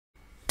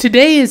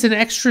Today is an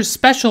extra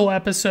special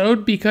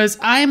episode because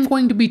I am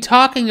going to be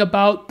talking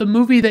about the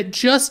movie that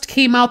just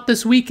came out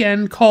this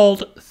weekend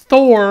called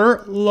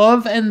Thor,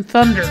 Love and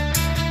Thunder.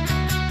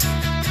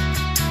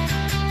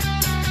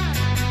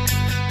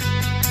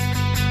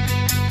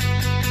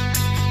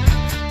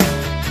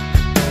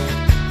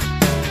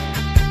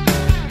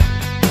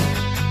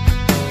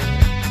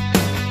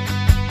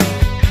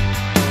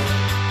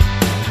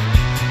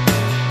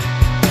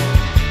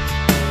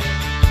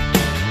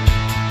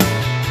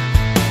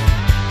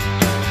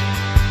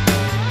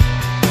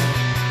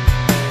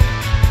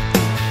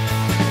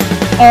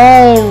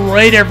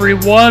 Alright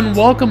everyone,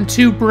 welcome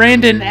to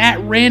Brandon at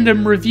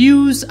Random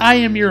Reviews. I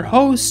am your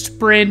host,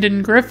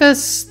 Brandon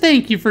Griffiths.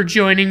 Thank you for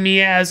joining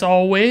me as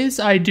always.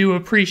 I do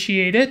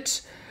appreciate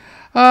it.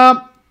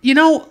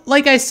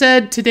 Like I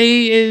said,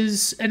 today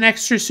is an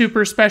extra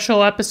super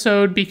special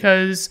episode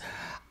because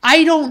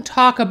I don't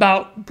talk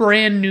about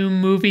brand new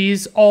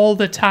movies all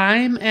the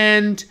time,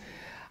 and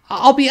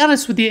I'll be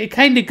honest with you, it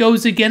kind of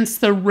goes against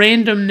the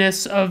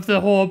randomness of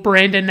the whole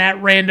Brandon at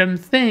Random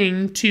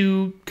thing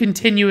to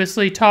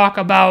continuously talk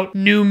about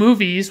new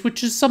movies,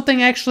 which is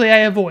something actually I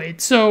avoid.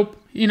 So,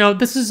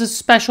 this is a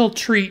special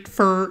treat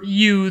for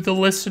you, the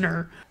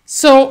listener.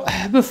 So,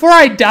 before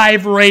I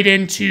dive right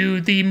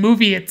into the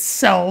movie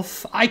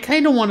itself, I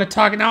kind of want to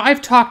talk, now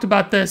I've talked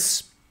about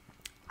this,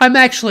 I'm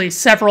actually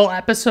several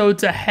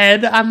episodes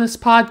ahead on this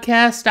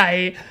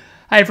podcast.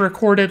 I've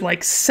recorded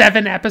like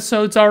 7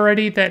 episodes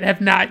already that have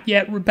not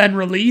yet been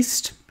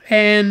released.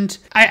 And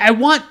I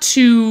want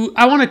to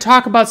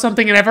talk about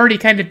something, and I've already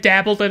kind of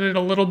dabbled in it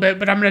a little bit,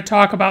 but I'm going to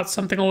talk about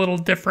something a little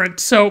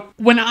different. So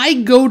when I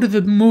go to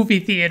the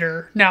movie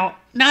theater, now,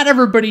 not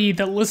everybody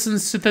that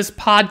listens to this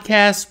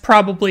podcast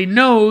probably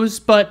knows,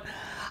 but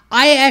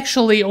I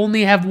actually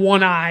only have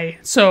one eye.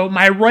 So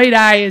my right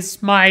eye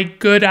is my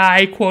good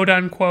eye, quote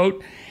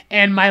unquote,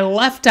 and my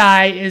left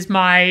eye is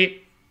my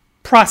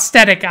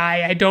prosthetic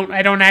eye. I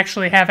don't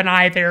actually have an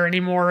eye there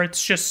anymore.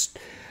 It's just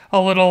a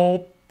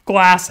little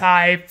glass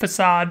eye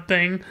facade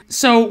thing.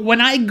 So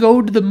when I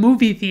go to the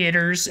movie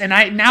theaters,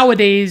 and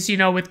nowadays,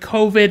 with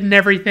COVID and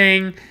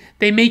everything,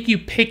 they make you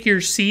pick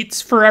your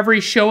seats for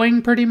every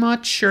showing pretty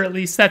much, or at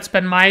least that's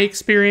been my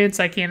experience.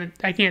 I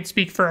can't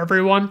speak for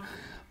everyone,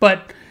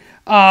 but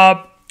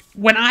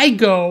when I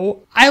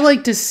go, I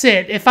like to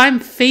sit, if I'm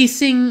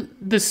facing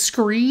the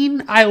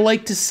screen, I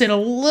like to sit a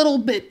little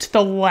bit to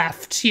the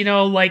left,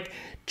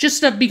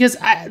 because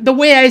the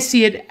way I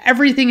see it,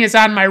 everything is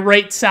on my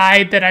right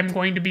side that I'm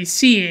going to be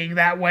seeing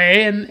that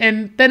way,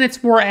 and then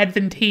it's more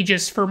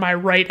advantageous for my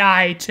right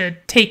eye to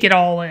take it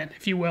all in,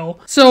 if you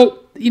will. So,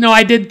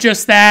 I did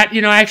just that.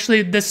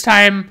 Actually, this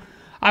time,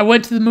 I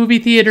went to the movie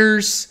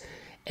theaters,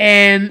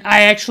 and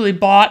I actually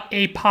bought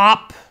a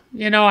pop.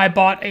 I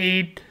bought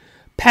a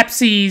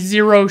Pepsi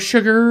Zero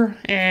Sugar,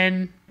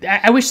 and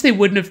I wish they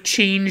wouldn't have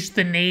changed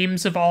the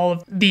names of all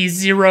of these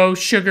zero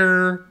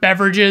sugar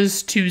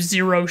beverages to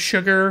Zero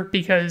Sugar,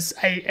 because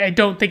I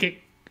don't think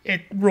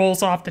it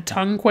rolls off the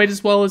tongue quite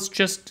as well as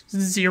just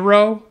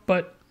zero,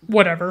 but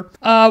whatever.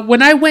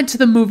 When I went to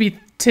the movie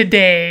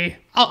today,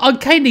 I'll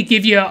kind of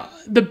give you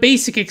the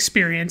basic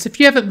experience. If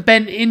you haven't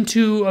been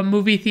into a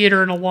movie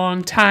theater in a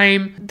long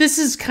time, this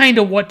is kind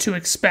of what to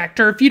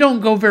expect. Or if you don't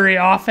go very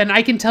often,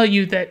 I can tell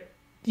you that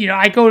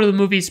I go to the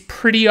movies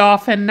pretty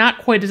often, not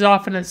quite as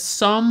often as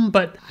some,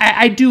 but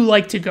I do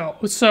like to go.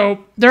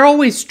 So there are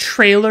always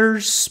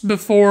trailers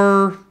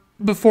before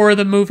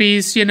the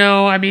movies,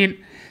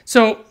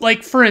 So,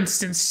 like, for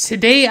instance,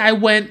 today I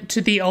went to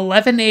the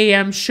 11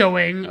 a.m.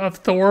 showing of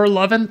Thor,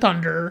 Love and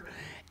Thunder,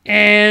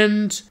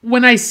 and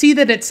when I see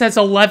that it says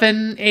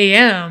 11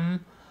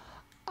 a.m.,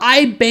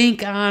 I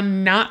bank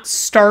on not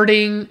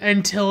starting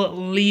until at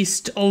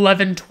least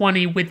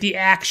 11:20 with the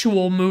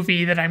actual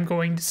movie that I'm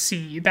going to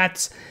see.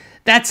 That's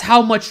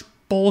how much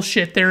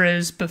bullshit there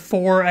is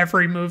before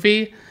every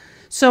movie.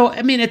 So,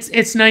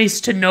 it's nice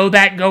to know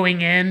that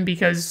going in,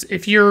 because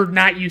if you're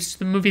not used to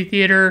the movie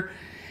theater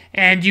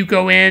and you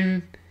go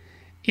in,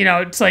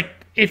 it's like,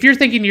 if you're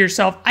thinking to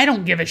yourself, I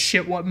don't give a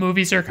shit what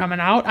movies are coming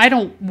out, I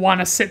don't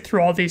want to sit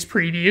through all these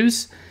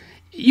previews,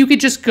 you could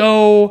just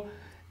go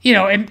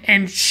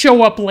and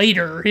show up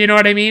later, you know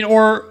what I mean?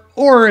 Or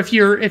if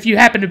you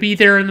happen to be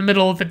there in the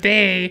middle of the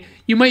day,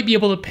 you might be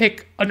able to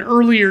pick an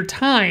earlier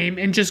time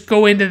and just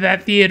go into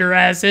that theater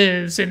as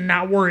is and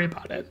not worry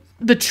about it.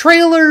 The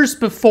trailers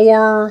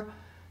before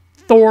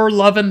Thor,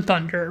 Love and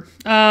Thunder,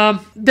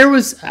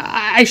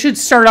 I should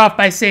start off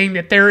by saying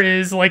that there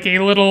is like a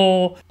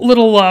little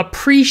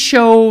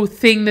pre-show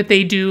thing that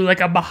they do, I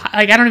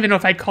don't even know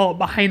if I'd call it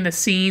behind the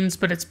scenes,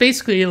 but it's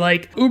basically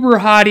like uber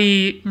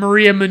hottie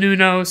Maria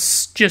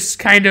Menounos just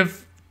kind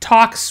of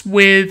talks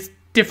with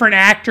different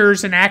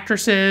actors and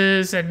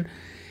actresses, and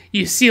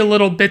you see a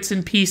little bits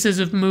and pieces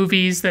of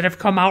movies that have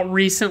come out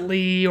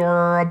recently or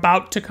are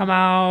about to come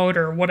out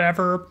or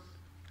whatever.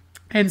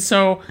 And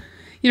so,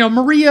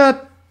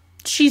 Maria,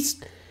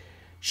 she's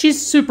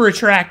super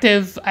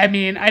attractive. I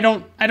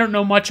don't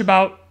know much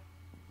about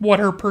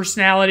what her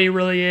personality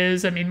really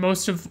is.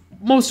 Most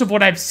of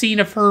what I've seen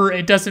of her,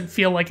 it doesn't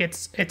feel like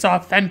it's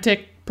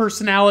authentic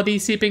personality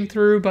seeping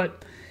through,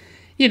 but,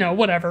 you know,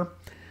 whatever.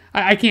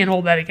 I can't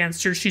hold that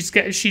against her.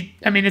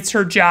 It's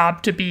her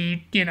job to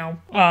be, you know,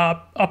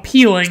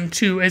 appealing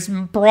to as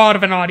broad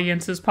of an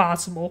audience as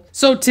possible.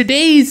 So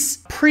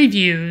today's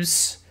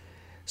previews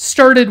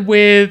started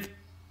with,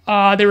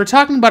 they were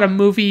talking about a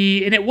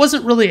movie, and it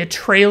wasn't really a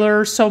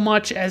trailer so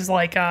much as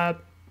like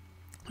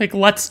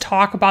let's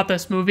talk about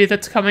this movie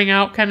that's coming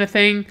out kind of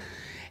thing.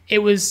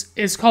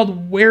 It's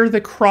called Where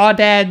the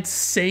Crawdads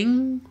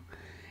Sing,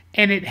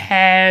 and it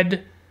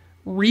had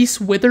Reese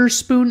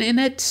Witherspoon in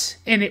it,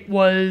 and it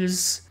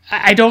was,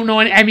 I don't know,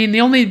 I mean, the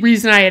only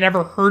reason I had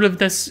ever heard of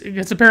this,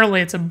 because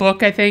apparently it's a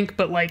book, I think,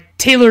 but like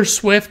Taylor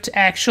Swift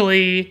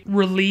actually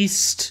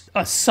released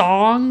a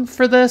song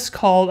for this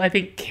called, I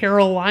think,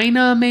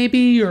 Carolina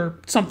maybe, or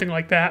something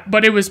like that,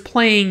 but it was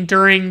playing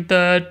during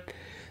the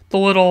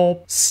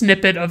little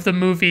snippet of the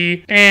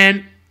movie,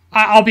 and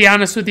I'll be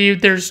honest with you,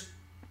 there's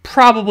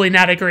probably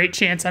not a great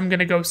chance I'm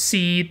gonna go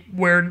see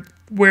where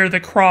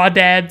the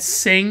Crawdads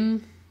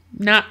Sing.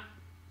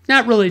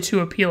 Not really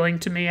too appealing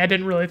to me. I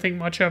didn't really think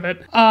much of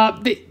it.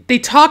 They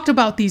talked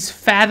about these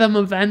Fathom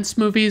Events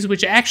movies,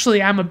 which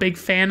actually I'm a big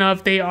fan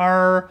of. They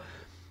are,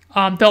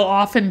 they'll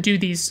often do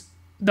these,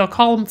 they'll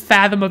call them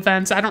Fathom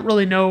Events. I don't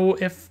really know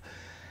if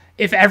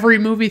every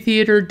movie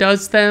theater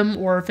does them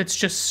or if it's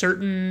just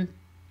certain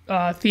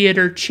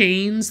theater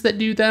chains that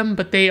do them,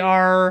 but they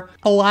are,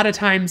 a lot of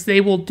times they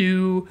will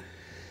do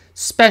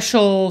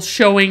special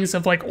showings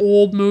of like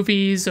old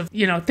movies, of,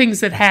 you know, things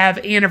that have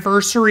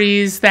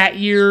anniversaries that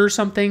year or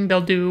something. They'll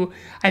do,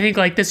 I think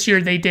like this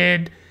year they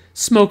did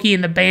Smokey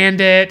and the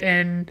Bandit,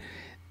 and,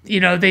 you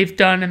know, they've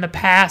done in the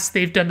past,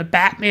 they've done the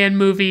Batman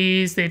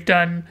movies, they've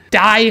done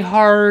Die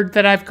Hard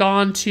that I've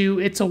gone to,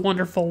 It's a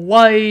Wonderful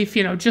Life,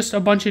 you know, just a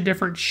bunch of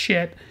different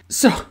shit.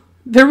 So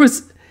there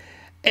was,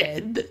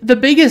 the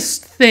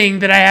biggest thing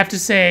that I have to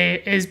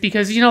say is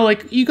because, you know,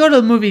 like you go to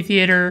the movie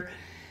theater,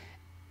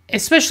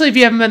 especially if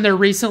you haven't been there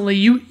recently,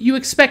 you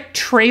expect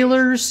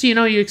trailers, you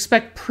know, you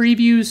expect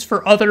previews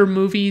for other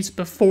movies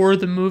before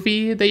the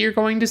movie that you're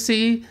going to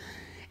see.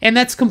 And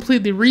that's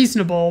completely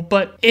reasonable.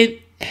 But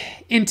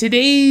in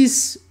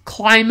today's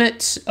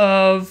climate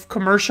of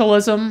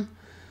commercialism,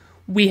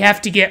 we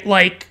have to get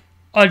like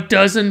a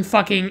dozen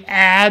fucking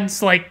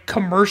ads, like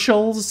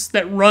commercials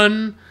that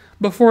run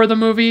before the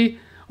movie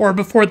or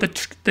before the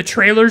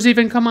trailers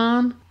even come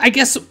on. I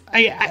guess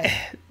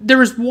there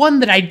was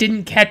one that I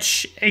didn't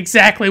catch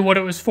exactly what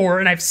it was for,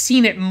 and I've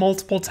seen it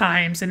multiple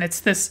times, and it's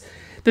this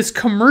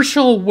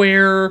commercial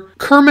where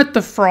Kermit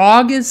the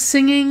Frog is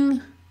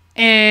singing,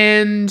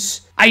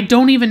 and I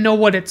don't even know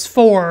what it's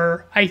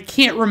for. I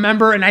can't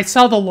remember, and I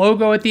saw the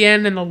logo at the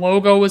end, and the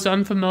logo was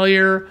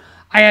unfamiliar.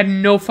 I had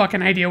no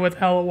fucking idea what the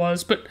hell it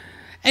was, but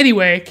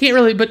anyway, can't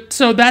really, but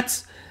so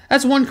that's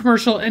one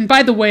commercial, and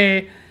by the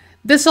way,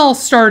 this all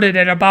started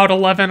at about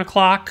 11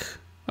 o'clock,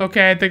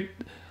 okay?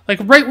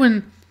 Right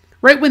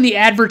when the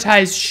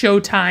advertised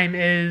showtime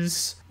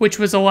is, which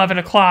was 11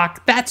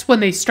 o'clock, that's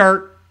when they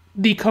start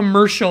the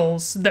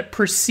commercials that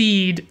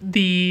precede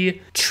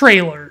the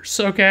trailers,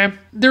 okay?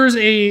 There's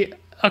a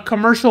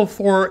commercial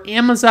for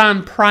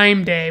Amazon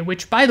Prime Day,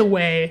 which, by the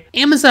way,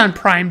 Amazon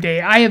Prime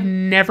Day, I have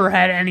never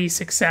had any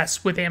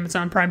success with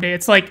Amazon Prime Day.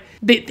 It's like,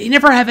 they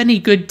never have any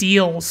good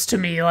deals to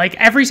me. Like,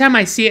 every time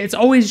I see it, it's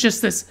always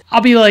just this,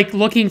 I'll be like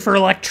looking for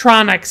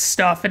electronic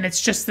stuff, and it's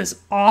just this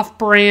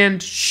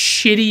off-brand,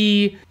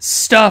 shitty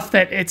stuff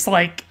that it's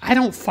like, I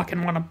don't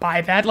fucking want to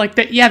buy that. Like,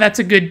 that, yeah, that's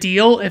a good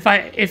deal if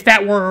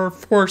that were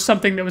for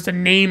something that was a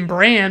name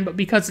brand, but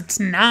because it's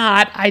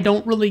not, I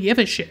don't really give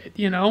a shit,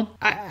 you know?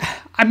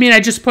 I mean,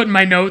 I just put in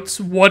my notes,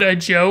 what a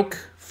joke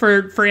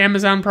for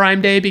Amazon Prime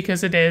Day,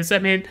 because it is. I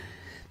mean,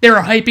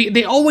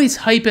 they always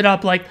hype it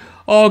up like,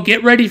 oh,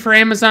 get ready for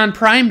Amazon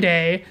Prime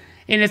Day.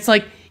 And it's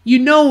like, you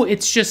know,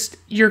 it's just,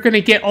 you're going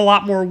to get a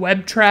lot more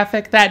web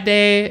traffic that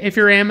day if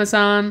you're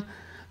Amazon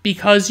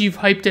because you've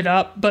hyped it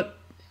up. But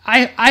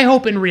I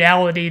hope in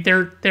reality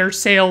their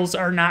sales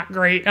are not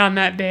great on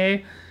that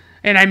day.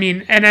 And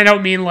I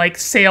don't mean like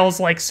sales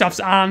like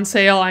stuff's on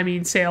sale. I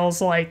mean sales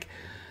like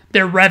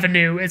their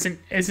revenue isn't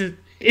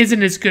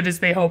as good as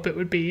they hope it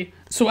would be.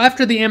 So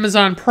after the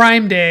Amazon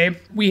Prime Day,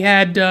 we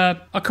had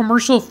a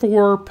commercial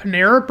for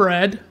Panera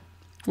Bread,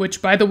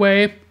 which, by the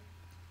way,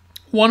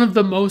 one of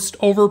the most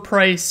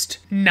overpriced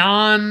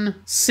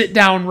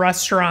non-sit-down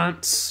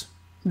restaurants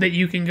that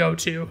you can go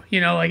to.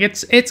 You know, like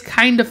it's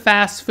kind of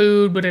fast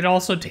food, but it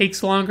also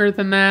takes longer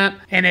than that.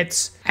 And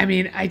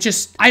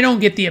I don't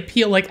get the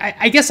appeal. Like,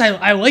 I guess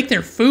I like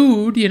their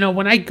food. You know,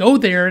 when I go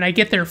there and I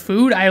get their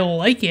food, I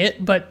like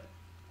it, but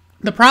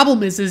the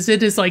problem is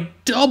it is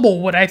like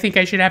double what I think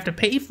I should have to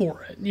pay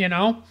for it, you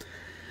know?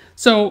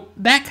 So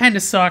that kind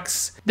of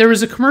sucks. There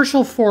was a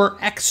commercial for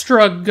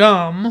Extra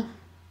Gum,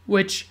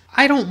 which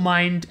I don't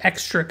mind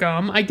Extra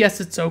Gum. I guess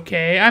it's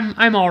okay.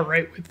 I'm all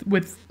right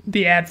with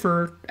the ad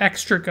for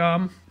Extra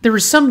Gum. There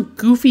was some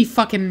goofy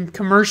fucking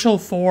commercial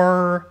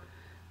for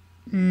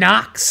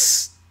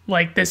Knox,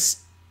 like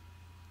this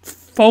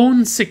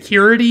phone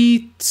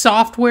security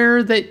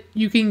software that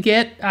you can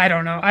get. I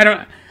don't know.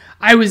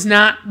 I was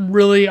not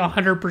really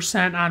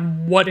 100%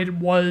 on what it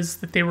was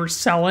that they were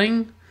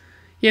selling.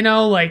 You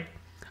know, like,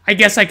 I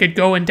guess I could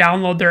go and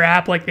download their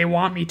app like they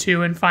want me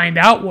to and find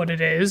out what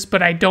it is,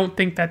 but I don't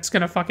think that's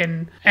going to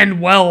fucking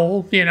end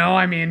well, you know?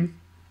 I mean,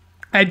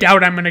 I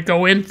doubt I'm going to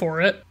go in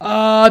for it.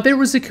 There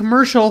was a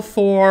commercial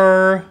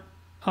for,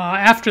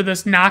 after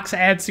this Knox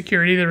ad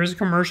security, there was a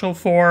commercial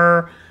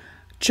for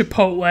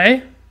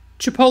Chipotle.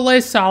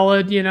 Chipotle's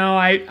solid, you know.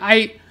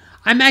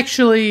 I'm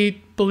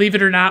actually, believe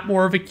it or not,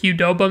 more of a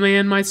Qdoba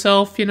man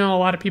myself. You know, a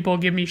lot of people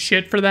give me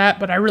shit for that,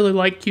 but I really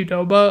like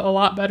Qdoba a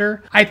lot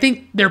better. I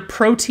think their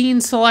protein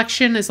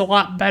selection is a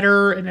lot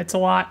better, and it's a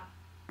lot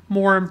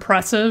more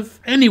impressive.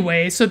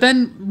 Anyway, so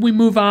then we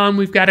move on.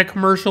 We've got a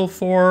commercial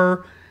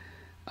for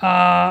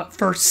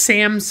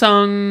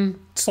Samsung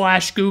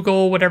 /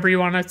 Google, whatever you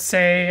want to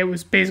say. It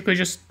was basically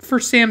just for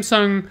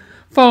Samsung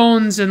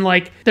phones, and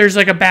like there's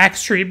like a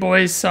Backstreet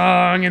Boys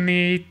song in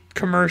the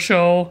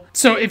commercial.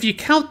 So if you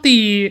count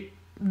the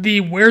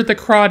Where the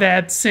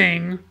Crawdads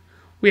Sing,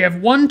 we have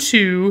 1,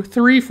 2,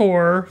 3,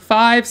 4,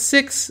 5,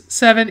 6,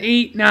 7,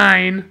 8,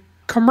 9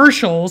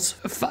 commercials,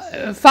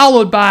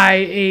 followed by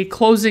a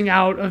closing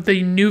out of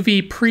the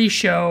Nuvi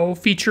pre-show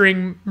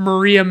featuring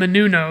Maria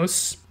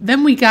Menounos.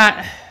 Then we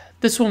got,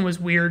 this one was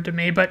weird to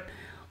me, but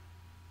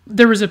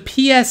there was a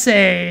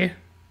PSA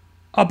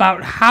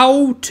about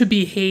how to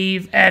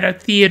behave at a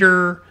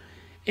theater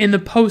in the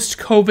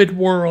post-COVID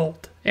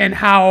world, and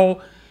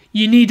how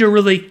you need to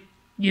really,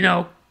 you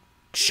know,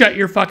 shut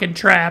your fucking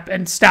trap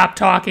and stop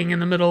talking in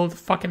the middle of the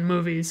fucking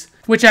movies,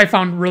 which I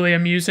found really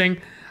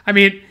amusing. I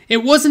mean,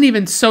 it wasn't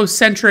even so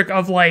centric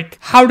of like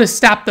how to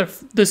stop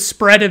the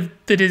spread of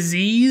the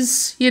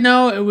disease, you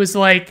know? It was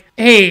like,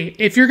 hey,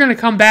 if you're going to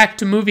come back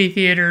to movie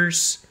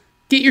theaters,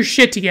 get your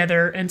shit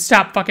together and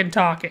stop fucking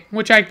talking,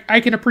 which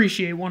I can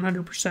appreciate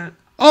 100%.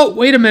 Oh,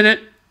 wait a minute.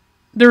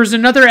 There was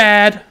another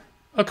ad,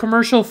 a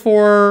commercial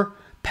for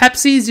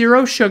Pepsi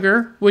Zero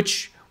Sugar,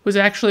 which was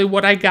actually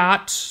what I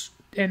got,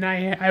 and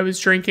I was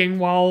drinking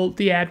while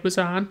the ad was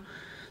on.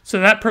 So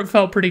that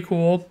felt pretty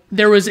cool.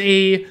 There was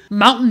a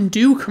Mountain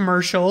Dew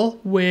commercial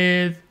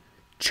with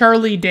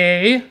Charlie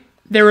Day.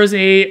 There was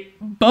a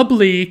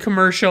Bubbly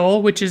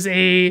commercial, which is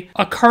a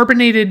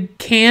carbonated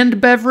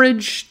canned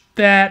beverage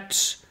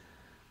that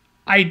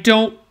I'm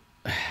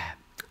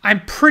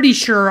pretty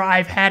sure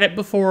I've had it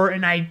before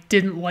and I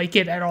didn't like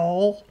it at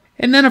all.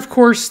 And then, of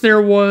course,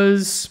 there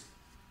was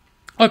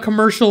a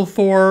commercial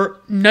for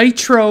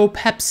Nitro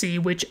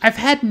Pepsi, which I've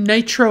had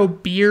Nitro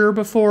beer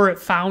before at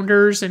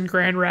Founders in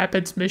Grand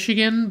Rapids,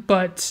 Michigan,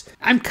 but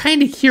I'm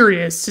kind of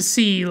curious to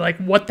see like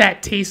what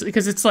that tastes,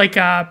 because it's like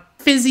a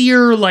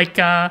fizzier, like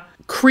a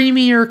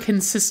creamier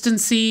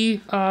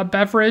consistency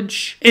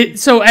beverage.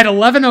 So at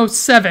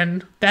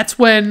 11:07, that's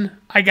when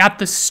I got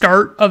the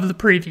start of the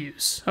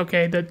previews.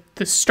 Okay,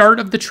 the start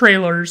of the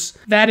trailers.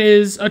 That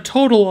is a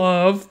total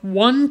of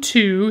 1,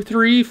 2,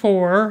 3,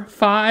 4,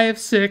 5,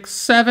 6,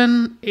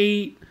 7,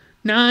 8,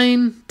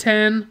 9,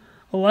 10,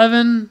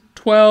 11,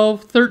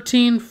 12,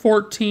 13,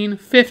 14,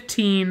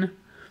 15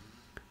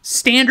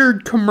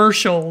 standard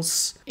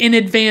commercials in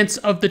advance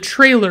of the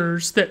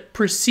trailers that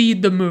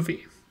precede the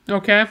movie.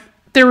 Okay?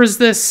 There was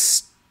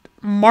this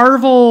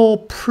Marvel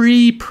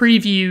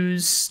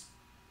pre-previews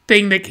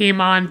thing that came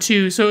on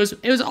too, so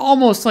it was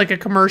almost like a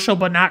commercial,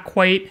 but not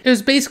quite. It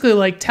was basically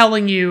like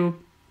telling you,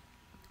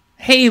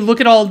 hey,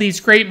 look at all these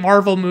great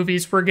Marvel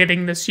movies we're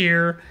getting this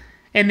year.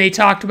 And they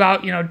talked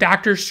about, you know,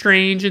 Doctor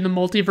Strange and the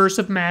Multiverse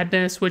of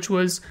Madness, which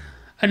was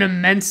an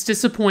immense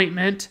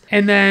disappointment.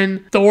 And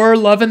then Thor,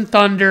 Love and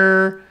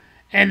Thunder,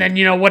 and then,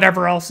 you know,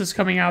 whatever else is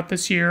coming out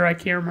this year, I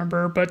can't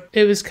remember, but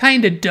it was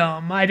kind of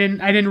dumb. I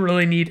didn't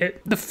really need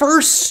it. The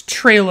first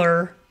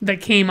trailer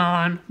that came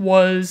on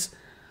was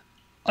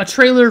a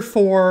trailer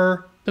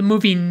for the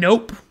movie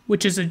Nope,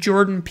 which is a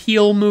Jordan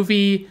Peele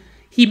movie.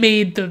 He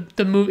made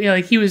the movie,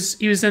 like he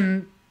was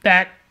in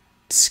that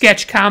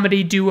sketch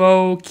comedy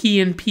duo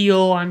Key and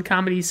Peele on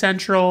Comedy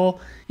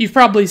Central. You've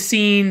probably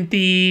seen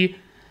the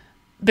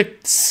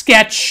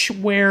sketch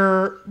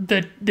where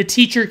the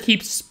teacher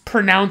keeps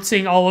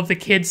pronouncing all of the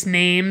kids'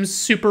 names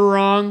super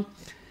wrong.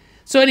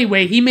 So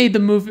anyway, he made the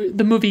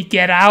movie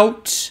Get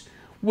Out,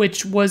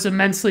 which was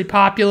immensely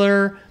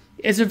popular.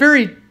 It's a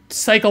very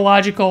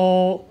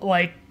psychological,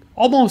 like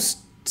almost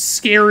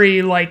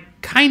scary, like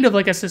kind of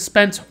like a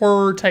suspense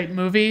horror type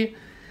movie.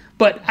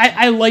 But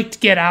I liked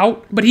Get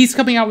Out. But he's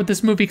coming out with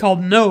this movie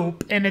called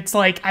Nope, and it's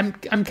like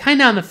I'm kind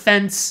of on the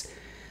fence.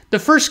 The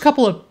first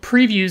couple of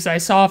previews I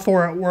saw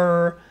for it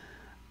were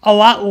a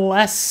lot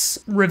less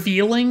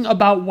revealing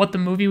about what the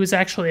movie was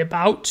actually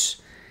about.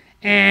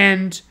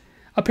 And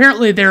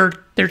apparently they're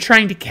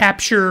trying to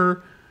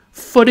capture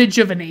footage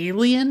of an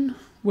alien,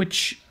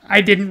 which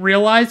I didn't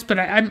realize, but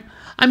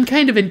I'm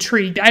kind of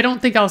intrigued. I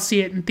don't think I'll see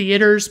it in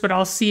theaters, but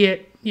I'll see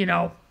it, you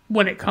know,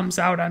 when it comes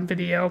out on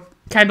video.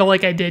 Kind of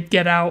like I did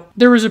Get Out.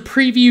 There was a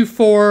preview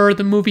for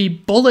the movie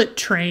Bullet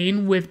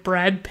Train with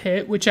Brad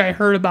Pitt, which I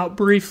heard about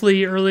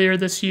briefly earlier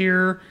this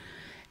year.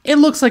 It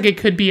looks like it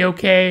could be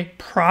okay.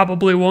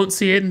 Probably won't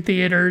see it in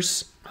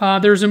theaters.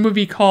 There's a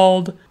movie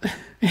called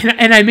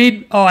And I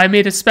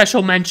made a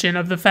special mention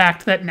of the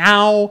fact that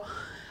now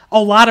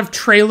a lot of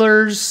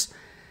trailers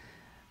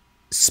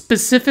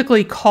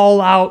specifically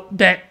call out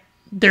that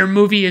their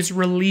movie is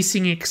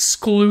releasing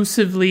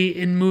exclusively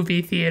in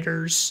movie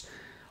theaters.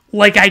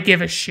 Like, I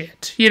give a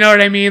shit. You know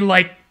what I mean?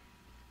 Like,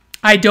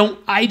 I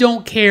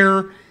don't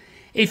care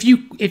if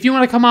you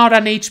want to come out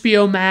on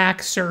HBO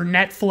Max or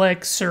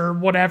Netflix or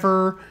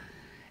whatever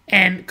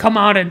and come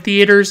out in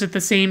theaters at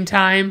the same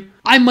time.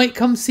 I might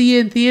come see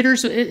it in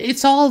theaters.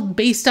 It's all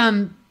based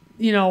on,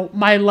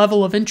 my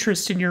level of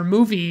interest in your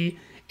movie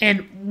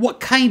and what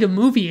kind of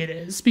movie it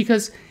is.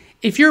 Because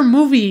if your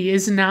movie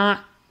is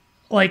not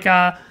like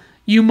a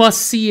you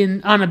must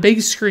see on a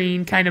big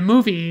screen kind of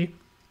movie,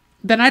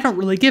 then I don't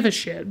really give a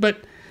shit.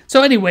 But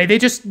so anyway,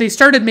 they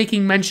started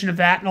making mention of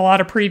that in a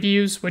lot of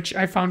previews, which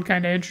I found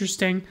kind of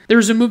interesting. There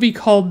was a movie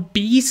called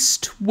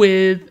Beast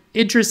with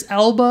Idris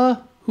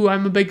Elba, who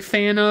I'm a big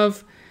fan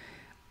of.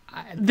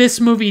 This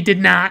movie did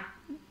not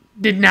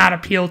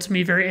appeal to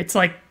me very. It's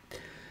like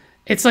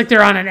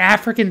they're on an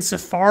African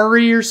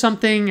safari or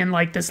something, and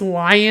like this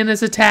lion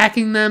is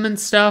attacking them and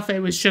stuff. It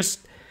was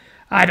just,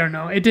 I don't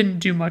know. It didn't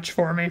do much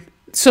for me.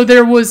 So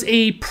there was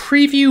a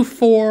preview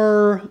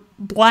for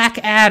Black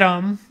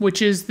Adam,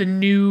 which is the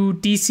new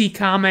DC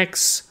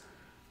Comics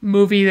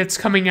movie that's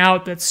coming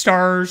out that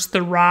stars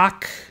The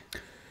Rock,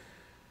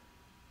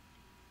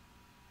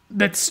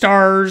 that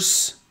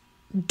stars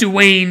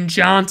Dwayne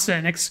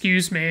Johnson,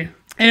 excuse me.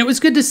 And it was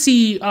good to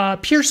see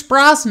Pierce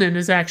Brosnan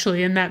is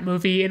actually in that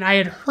movie, and I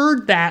had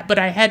heard that, but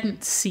I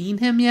hadn't seen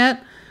him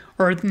yet,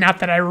 or not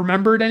that I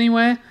remembered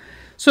anyway.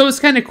 So it was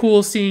kind of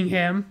cool seeing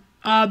him.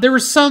 There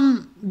was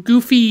some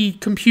goofy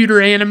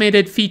computer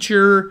animated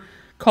feature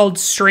called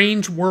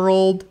Strange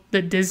World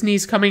that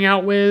Disney's coming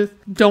out with.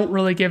 Don't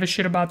really give a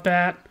shit about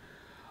that.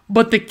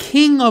 But the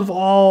king of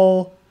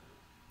all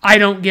I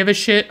don't give a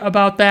shit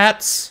about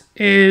that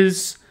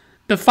is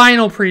the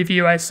final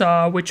preview I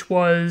saw, which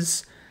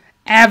was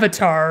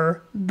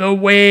Avatar, The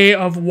Way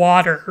of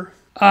Water.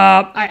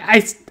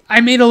 I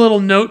made a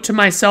little note to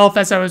myself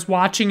as I was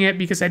watching it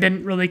because I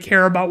didn't really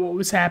care about what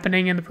was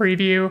happening in the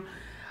preview.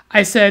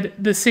 I said,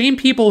 the same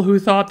people who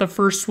thought the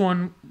first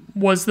one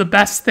was the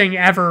best thing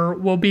ever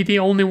will be the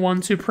only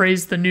ones who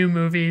praise the new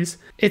movies.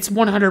 It's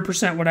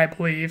 100% what I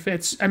believe.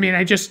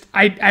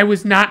 I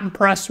was not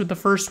impressed with the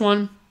first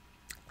one.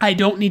 I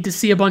don't need to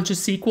see a bunch of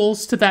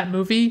sequels to that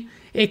movie.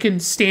 It can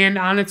stand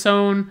on its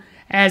own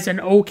as an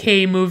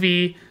okay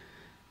movie.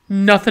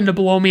 Nothing to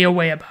blow me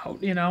away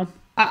about,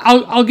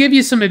 I'll give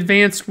you some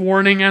advanced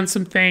warning on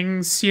some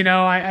things,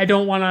 I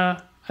don't want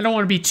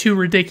to be too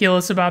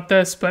ridiculous about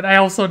this, but I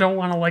also don't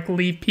want to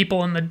leave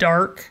people in the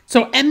dark.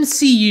 So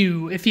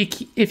MCU,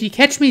 if you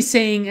catch me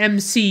saying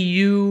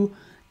MCU,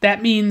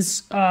 that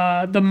means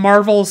the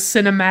Marvel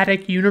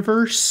Cinematic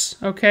Universe.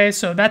 Okay,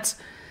 so that's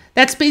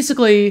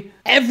basically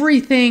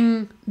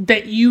everything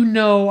that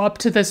up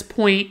to this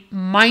point,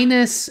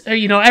 minus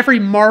every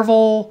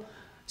Marvel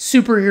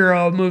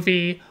superhero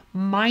movie,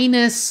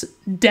 minus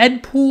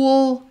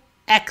Deadpool,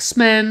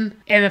 X-Men,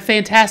 and the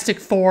Fantastic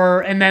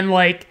Four, and then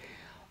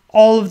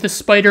all of the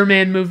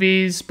Spider-Man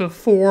movies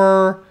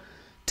before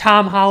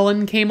Tom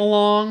Holland came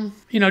along.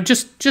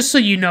 Just so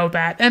you know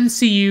that.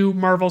 MCU,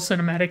 Marvel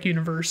Cinematic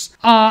Universe.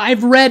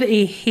 I've read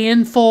a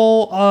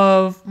handful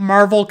of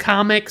Marvel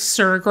comics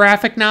or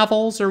graphic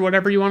novels or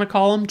whatever you want to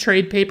call them,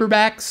 trade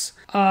paperbacks.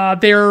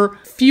 They're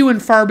few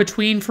and far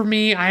between for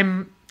me.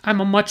 I'm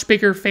a much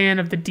bigger fan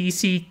of the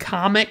DC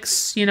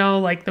comics.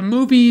 The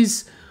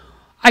movies,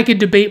 I could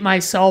debate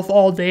myself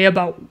all day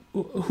about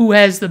who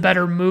has the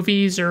better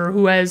movies or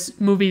who has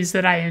movies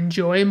that I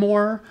enjoy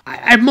more.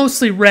 I've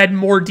mostly read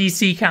more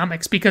DC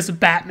comics because of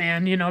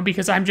Batman,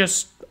 because I'm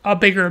just a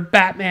bigger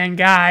Batman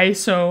guy.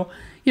 So,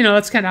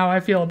 that's kind of how I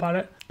feel about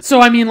it. So,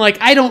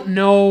 I don't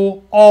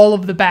know all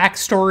of the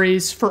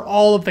backstories for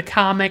all of the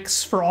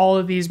comics for all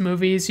of these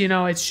movies.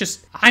 It's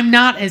just, I'm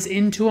not as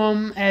into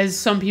them as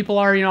some people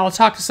are. I'll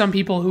talk to some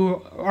people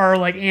who are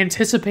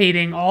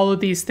anticipating all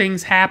of these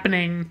things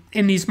happening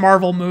in these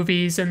Marvel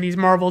movies and these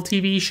Marvel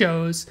TV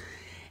shows.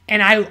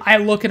 And I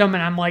look at them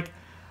and I'm like,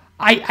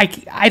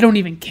 I don't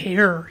even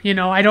care,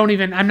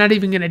 I'm not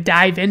even going to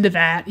dive into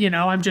that,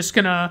 I'm just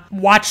going to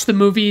watch the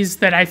movies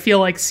that I feel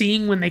like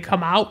seeing when they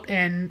come out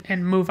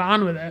and move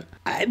on with it.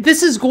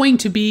 This is going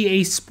to be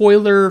a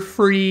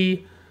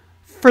spoiler-free,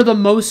 for the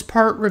most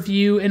part,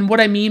 review, and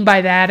what I mean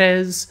by that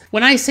is,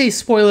 when I say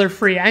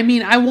spoiler-free,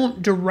 I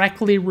won't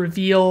directly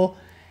reveal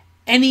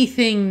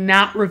anything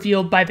not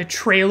revealed by the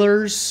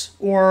trailers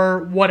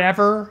or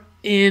whatever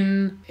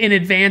in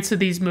advance of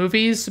these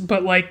movies,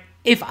 but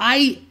if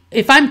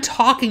I'm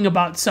talking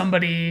about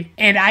somebody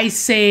and I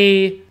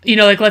say,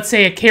 let's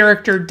say a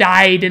character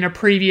died in a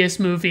previous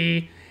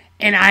movie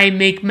and I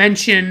make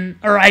mention,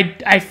 or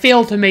I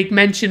fail to make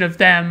mention of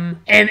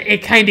them and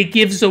it kind of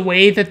gives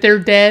away that they're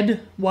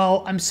dead,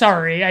 well, I'm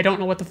sorry. I don't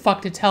know what the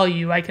fuck to tell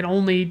you. I can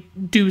only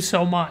do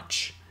so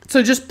much.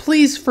 So just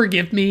please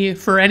forgive me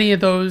for any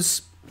of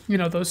those,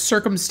 those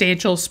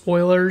circumstantial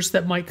spoilers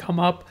that might come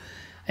up.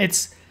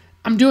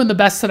 I'm doing the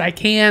best that I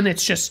can.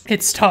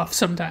 It's tough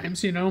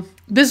sometimes,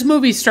 This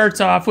movie starts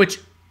off, which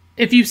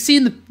if you've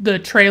seen the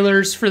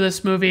trailers for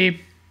this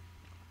movie,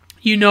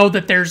 you know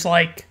that there's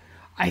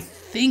I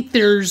think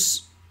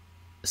there's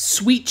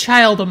Sweet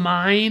Child of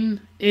Mine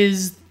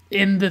is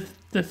in the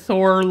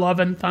Thor Love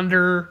and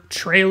Thunder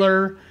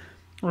trailer,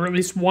 or at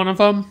least one of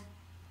them.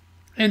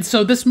 And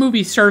so this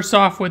movie starts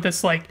off with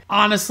this,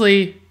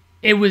 honestly,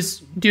 it was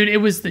the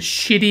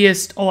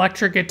shittiest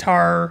electric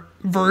guitar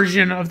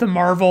version of the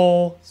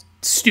Marvel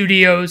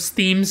Studios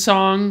theme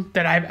song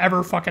that I've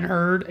ever fucking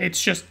heard.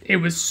 It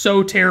was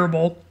so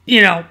terrible.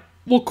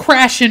 We'll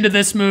crash into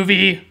this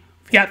movie.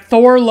 We've got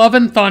Thor Love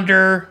and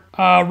Thunder.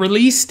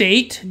 Release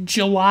date,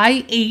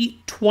 July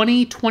 8,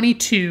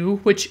 2022,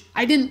 which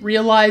I didn't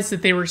realize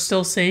that they were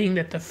still saying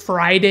that the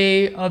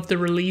Friday of the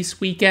release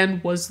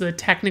weekend was the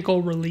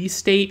technical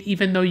release date,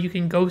 even though you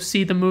can go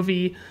see the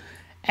movie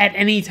at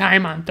any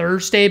time on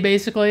Thursday,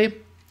 basically.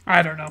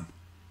 I don't know.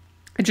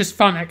 I just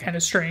found that kind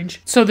of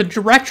strange. So the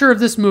director of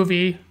this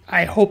movie,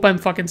 I hope I'm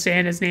fucking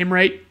saying his name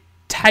right,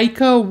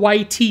 Taika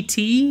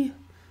Waititi.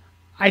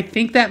 I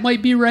think that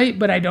might be right,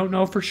 but I don't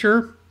know for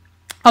sure.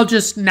 I'll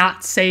just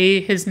not say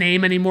his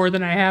name any more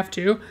than I have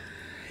to.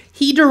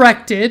 He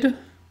directed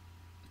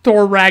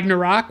Thor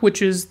Ragnarok,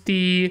 which is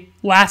the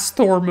last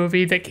Thor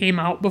movie that came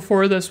out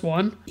before this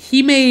one.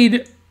 He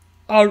made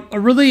a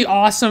really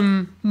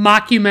awesome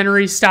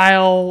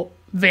mockumentary-style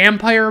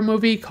vampire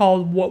movie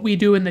called What We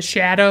Do in the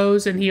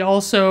Shadows, and he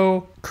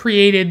also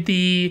created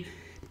the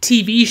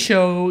TV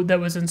show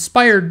that was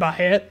inspired by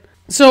it.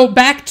 So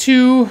back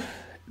to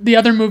the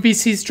other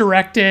movies he's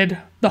directed.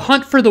 The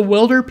Hunt for the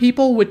Wilder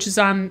People, which was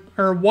on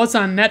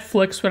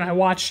Netflix when I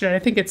watched it. I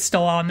think it's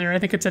still on there. I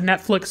think it's a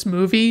Netflix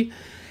movie.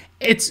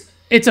 It's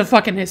a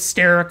fucking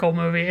hysterical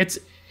movie.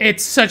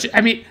 It's such,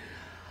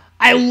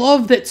 I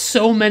love that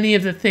so many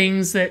of the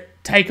things that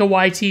Taika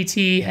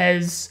Waititi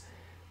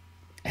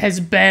has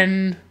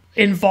been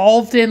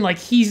involved in, I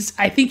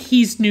think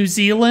he's New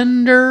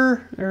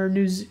Zealander or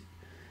New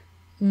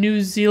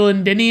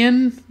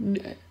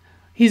Zealandian.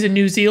 He's a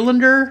New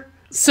Zealander.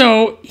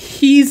 So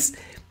he's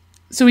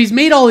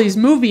made all these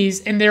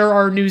movies, and there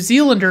are New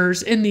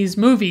Zealanders in these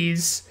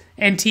movies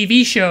and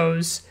TV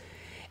shows,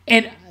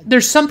 and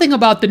there's something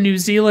about the New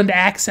Zealand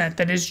accent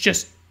that is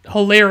just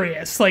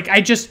hilarious. I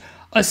just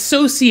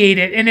associate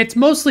it, and it's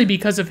mostly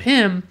because of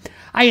him.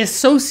 I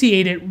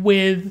associate it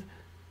with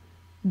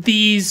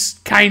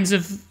these kinds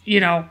of,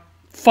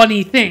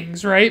 funny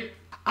things, right?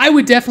 I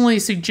would definitely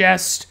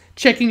suggest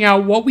checking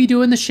out What We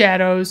Do in the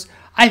Shadows.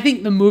 I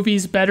think the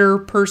movie's better,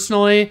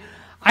 personally.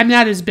 I'm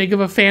not as big of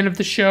a fan of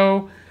the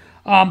show.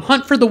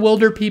 Hunt for the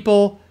Wilder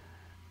People,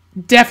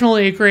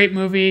 definitely a great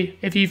movie.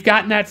 If you've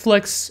got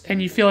Netflix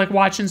and you feel like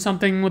watching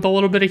something with a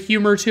little bit of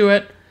humor to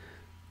it,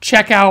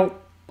 check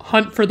out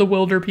Hunt for the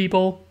Wilder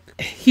People.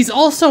 He's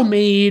also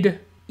made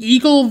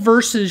Eagle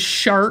versus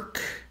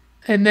Shark,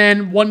 and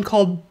then one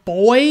called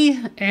Boy,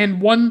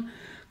 and one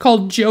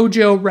called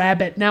Jojo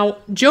Rabbit. Now,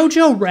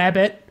 Jojo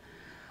Rabbit,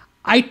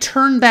 I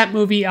turned that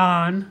movie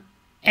on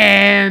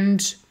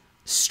and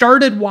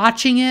started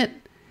watching it,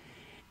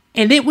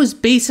 and it was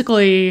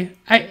basically,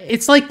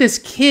 it's like this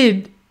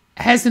kid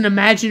has an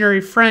imaginary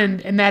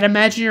friend, and that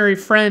imaginary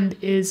friend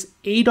is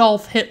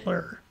Adolf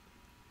Hitler.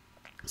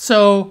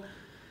 So,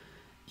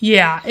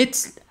 yeah,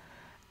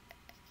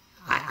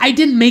 I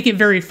didn't make it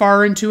very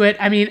far into it.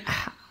 I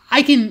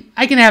can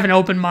have an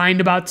open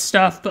mind about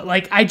stuff, but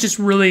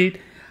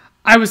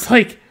I was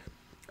like,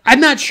 I'm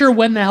not sure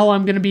when the hell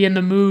I'm going to be in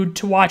the mood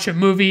to watch a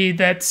movie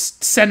that's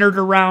centered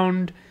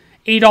around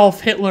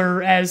Adolf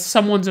Hitler as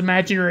someone's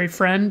imaginary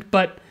friend,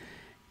 but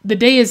the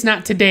day is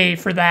not today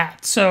for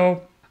that.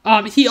 So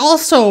he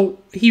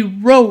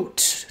wrote,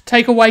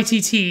 Taika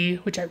Waititi,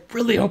 which I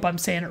really hope I'm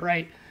saying it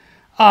right,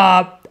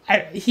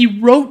 he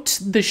wrote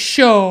the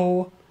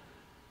show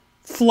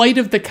Flight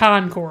of the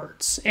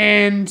Conchords,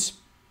 and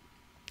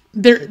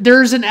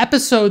there's an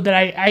episode that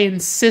I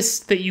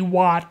insist that you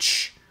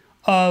watch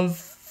of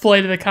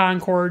Flight of the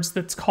Conchords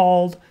that's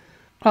called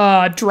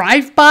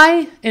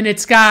Drive-By, and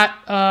it's got,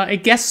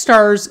 it guest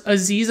stars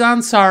Aziz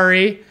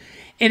Ansari,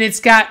 and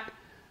it's got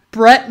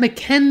Brett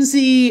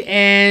McKenzie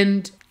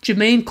and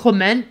Jermaine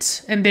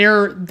Clement, and they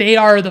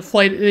are the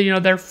Flight,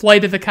 they're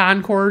Flight of the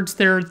Conchords.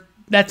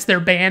 That's their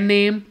band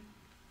name.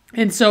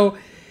 And so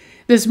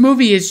this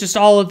movie is just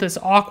all of this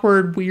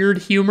awkward, weird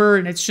humor,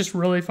 and it's just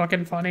really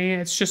fucking funny.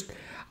 It's just,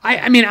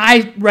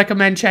 I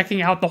recommend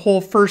checking out the whole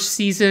first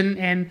season,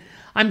 and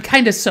I'm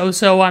kind of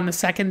so-so on the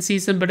second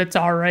season, but it's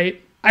all right.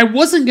 I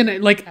wasn't gonna,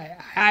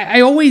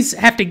 I always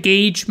have to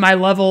gauge my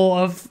level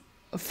of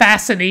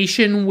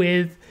fascination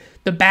with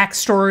the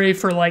backstory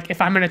for,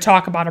 if I'm going to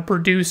talk about a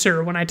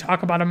producer when I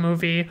talk about a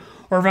movie,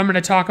 or if I'm going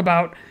to talk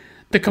about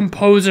the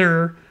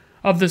composer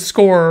of the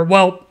score.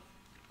 Well,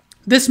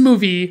 this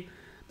movie,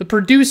 the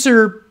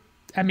producer,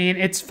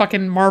 it's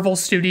fucking Marvel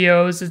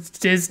Studios, it's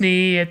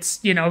Disney, it's,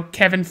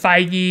 Kevin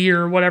Feige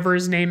or whatever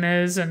his name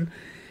is, and,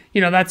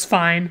 that's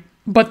fine.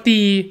 But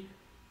the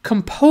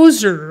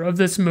composer of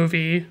this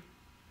movie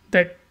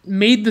that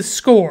made the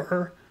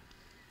score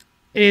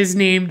is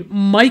named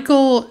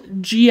Michael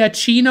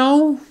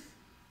Giacchino.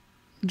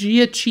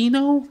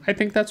 Giacchino? I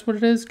think that's what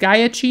it is.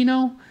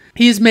 Giacchino.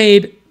 He's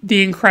made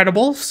The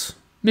Incredibles,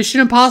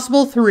 Mission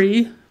Impossible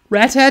 3,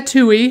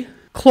 Ratatouille,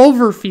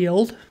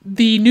 Cloverfield,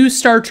 the new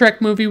Star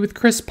Trek movie with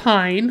Chris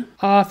Pine,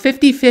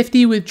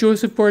 50-50 with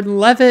Joseph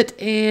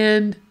Gordon-Levitt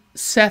and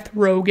Seth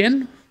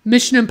Rogen,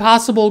 Mission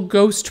Impossible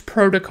Ghost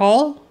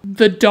Protocol,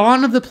 The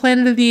Dawn of the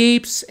Planet of the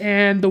Apes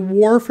and The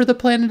War for the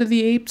Planet of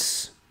the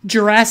Apes,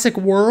 Jurassic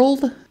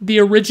World, the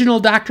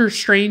original Doctor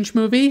Strange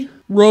movie,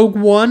 Rogue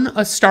One,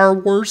 a Star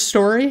Wars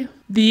story,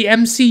 the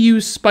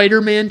MCU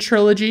Spider-Man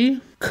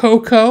trilogy,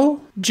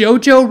 Coco,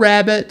 Jojo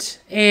Rabbit,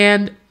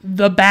 and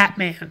The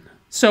Batman.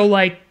 So,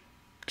 like,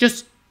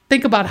 just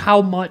think about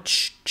how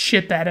much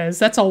shit that is.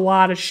 That's a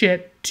lot of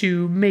shit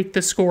to make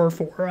the score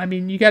for. I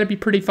mean, you got to be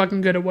pretty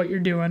fucking good at what you're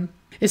doing.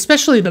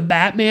 Especially The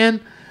Batman.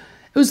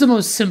 It was the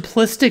most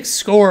simplistic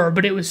score,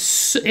 but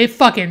it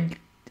fucking,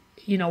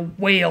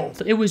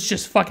 wailed. It was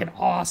just fucking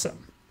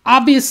awesome.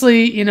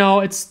 Obviously,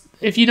 it's,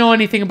 if you know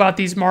anything about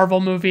these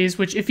Marvel movies,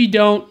 which if you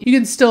don't, you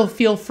can still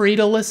feel free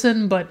to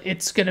listen, but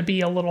it's going to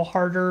be a little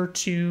harder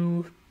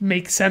to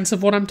make sense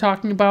of what I'm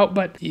talking about.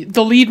 But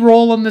the lead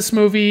role in this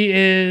movie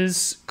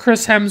is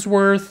Chris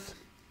Hemsworth,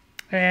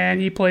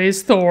 and he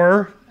plays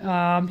Thor.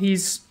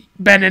 He's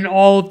been in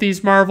all of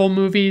these Marvel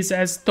movies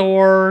as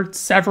Thor,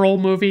 several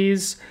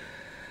movies.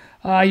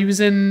 He was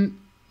in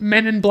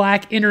Men in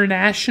Black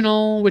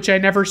International, which I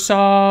never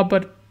saw,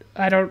 but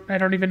I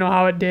don't even know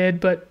how it did,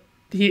 but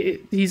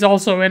he's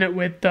also in it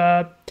with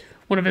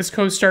one of his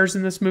co-stars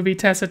in this movie,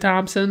 Tessa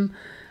Thompson,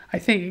 I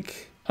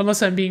think.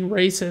 Unless I'm being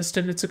racist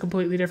and it's a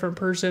completely different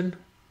person.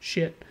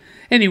 Shit.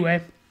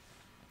 Anyway,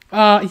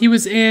 he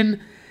was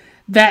in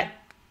that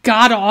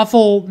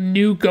god-awful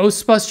new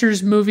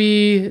Ghostbusters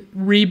movie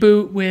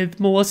reboot with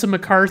Melissa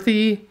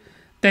McCarthy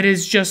that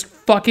is just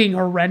fucking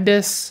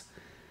horrendous.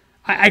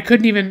 I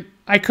couldn't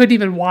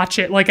even watch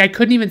it. Like, I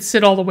couldn't even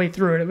sit all the way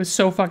through it. It was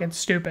so fucking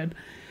stupid.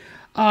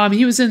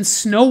 He was in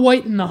Snow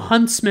White and the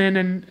Huntsman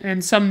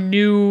and some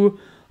new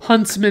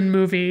Huntsman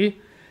movie.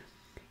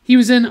 He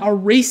was in a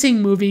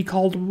racing movie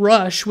called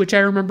Rush, which I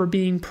remember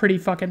being pretty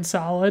fucking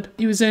solid.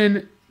 He was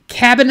in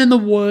Cabin in the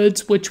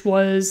Woods, which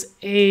was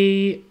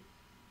a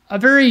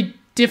very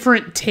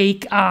different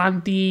take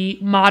on the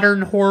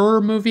modern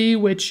horror movie,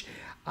 which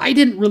I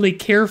didn't really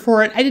care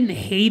for it. I didn't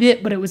hate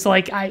it, but it was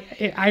like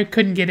I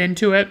couldn't get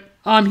into it.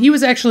 He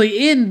was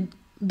actually in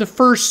the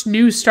first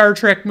new Star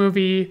Trek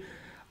movie.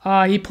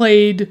 He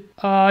played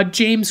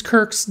James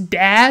Kirk's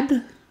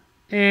dad,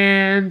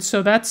 and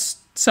so that's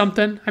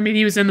something. I mean,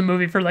 he was in the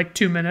movie for like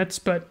 2 minutes,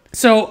 but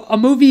so a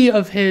movie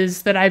of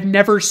his that I've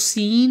never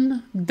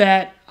seen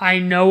that I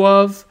know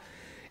of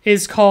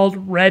is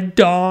called Red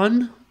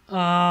Dawn.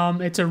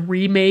 It's a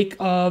remake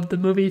of the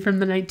movie from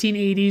the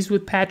 1980s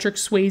with Patrick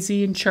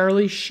Swayze and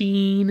Charlie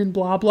Sheen and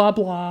blah, blah,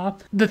 blah.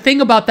 The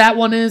thing about that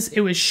one is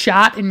it was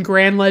shot in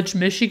Grand Ledge,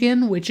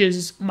 Michigan, which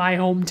is my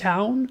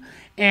hometown,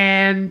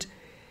 and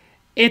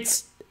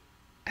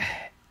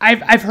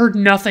I've heard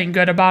nothing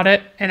good about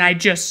it, and I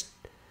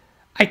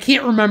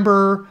can't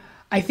remember.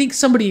 I think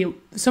somebody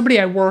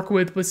I work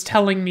with was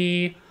telling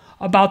me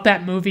about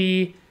that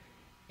movie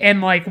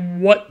and like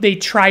what they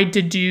tried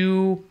to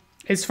do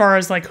as far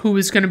as like who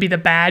was going to be the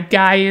bad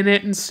guy in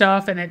it and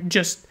stuff, and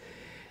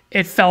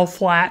it fell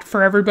flat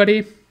for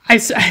everybody.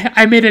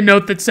 I made a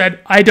note that said,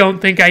 I don't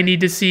think I need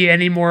to see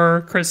any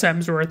more Chris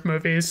Hemsworth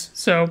movies.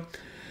 So,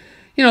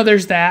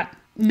 there's that.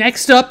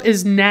 Next up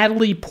is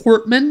Natalie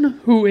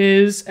Portman, who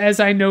is, as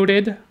I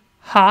noted,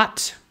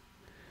 hot.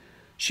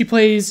 She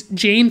plays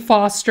Jane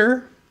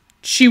Foster.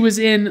 She was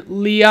in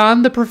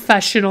Leon the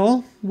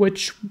Professional,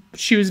 which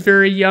she was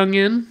very young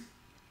in.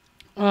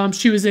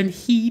 She was in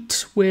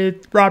Heat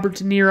with Robert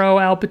De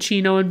Niro, Al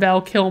Pacino, and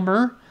Val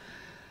Kilmer.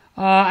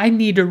 I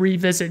need to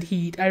revisit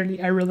Heat. I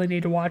really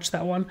need to watch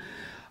that one.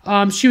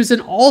 She was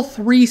in all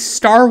 3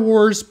 Star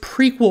Wars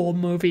prequel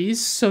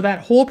movies. So that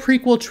whole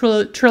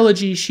prequel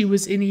trilogy, she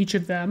was in each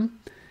of them.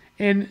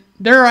 And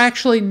there are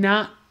actually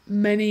not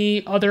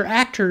many other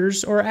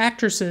actors or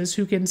actresses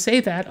who can say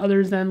that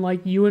other than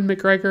like Ewan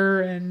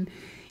McGregor and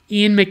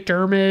Ian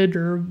McDermott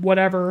or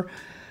whatever.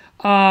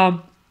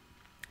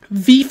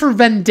 V for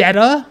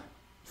Vendetta.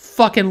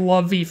 Fucking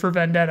love V for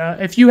Vendetta.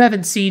 If you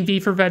haven't seen V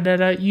for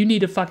Vendetta, you need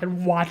to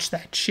fucking watch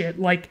that shit.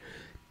 Like,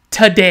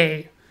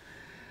 today.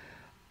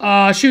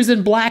 She was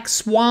in Black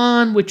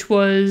Swan, which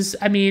was,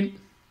 I mean,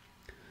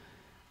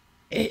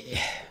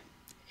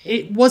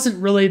 it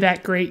wasn't really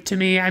that great to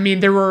me. I mean,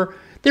 there were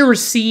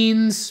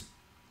scenes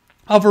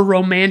of a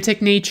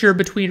romantic nature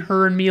between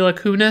her and Mila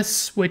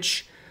Kunis,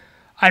 which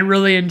I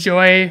really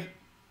enjoy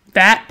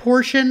that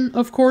portion,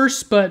 of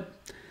course, but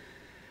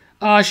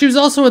she was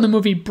also in the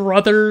movie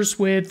Brothers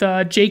with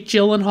Jake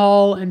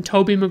Gyllenhaal and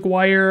Tobey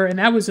Maguire, and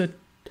that was a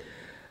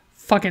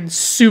fucking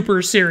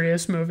super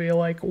serious movie.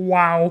 Like,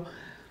 wow.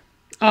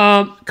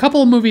 A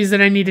couple of movies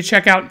that I need to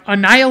check out.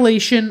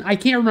 Annihilation. I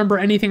can't remember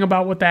anything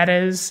about what that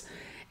is.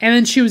 And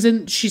then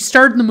she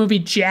starred in the movie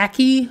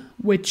Jackie,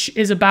 which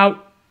is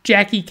about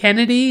Jackie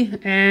Kennedy.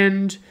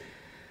 And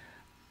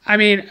I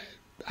mean,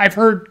 I've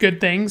heard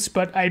good things,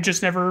 but I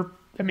just never,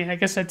 I mean, I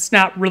guess it's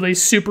not really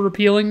super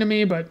appealing to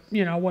me, but,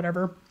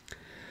 whatever.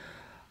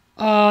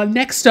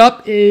 Next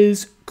up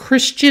is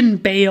Christian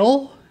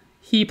Bale.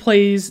 He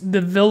plays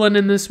the villain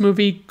in this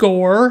movie,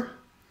 Gore.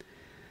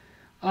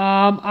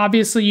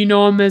 Obviously, you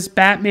know him as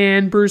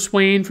Batman Bruce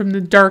Wayne from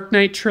the Dark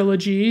Knight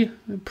trilogy,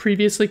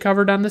 previously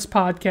covered on this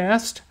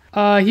podcast.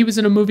 He was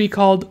in a movie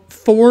called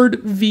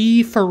Ford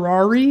v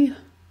Ferrari,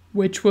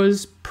 which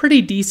was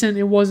pretty decent.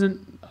 It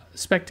wasn't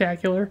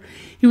spectacular.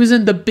 He was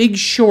in The Big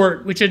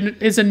Short, which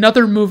is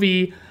another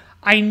movie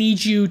I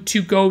need you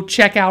to go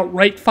check out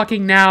right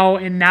fucking now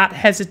and not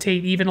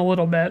hesitate even a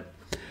little bit.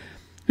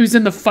 He was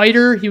in The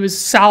Fighter. He was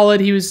solid.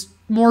 He was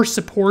more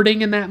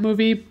supporting in that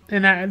movie,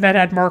 and that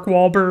had Mark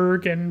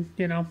Wahlberg, and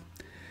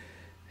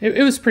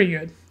it was pretty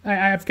good.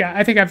 I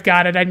think I've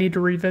got it. I need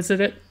to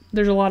revisit it.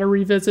 There's a lot of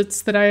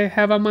revisits that I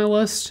have on my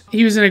list.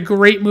 He was in a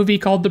great movie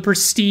called The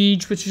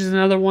Prestige, which is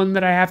another one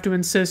that I have to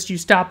insist you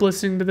stop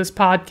listening to this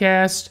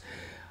podcast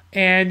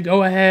and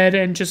go ahead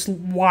and just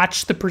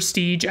watch The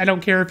Prestige. I don't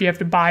care if you have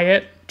to buy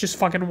it. Just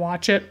fucking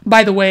watch it.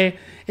 By the way,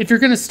 if you're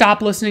going to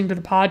stop listening to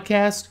the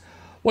podcast,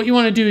 what you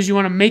want to do is you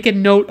want to make a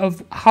note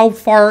of how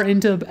far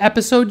into the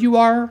episode you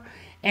are,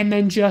 and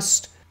then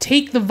just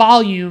take the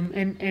volume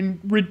and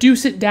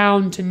reduce it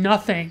down to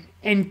nothing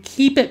and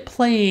keep it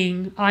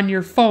playing on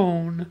your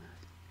phone,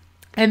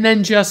 and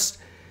then just,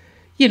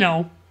 give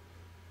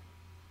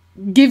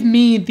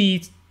me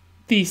the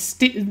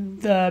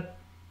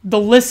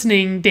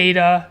listening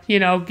data,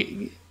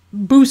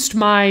 boost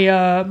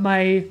my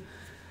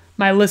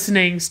my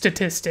listening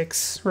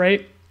statistics,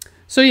 right?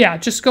 So yeah,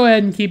 just go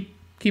ahead and keep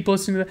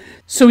listening to that.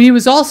 So he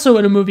was also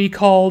in a movie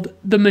called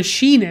The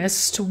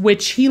Machinist,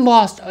 which he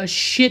lost a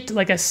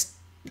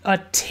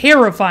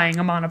terrifying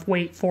amount of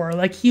weight for.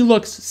 Like, he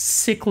looks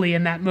sickly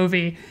in that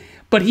movie,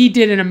 but he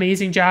did an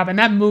amazing job, and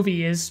that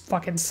movie is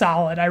fucking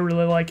solid. I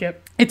really like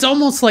it. It's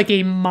almost like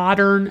a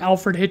modern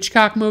Alfred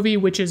Hitchcock movie,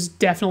 which is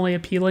definitely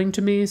appealing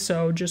to me,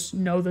 so just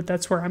know that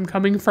that's where I'm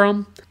coming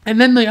from.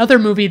 And then the other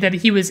movie that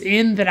he was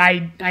in that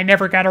I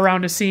never got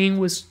around to seeing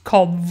was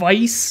called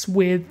Vice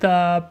with,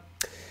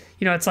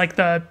 it's like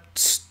the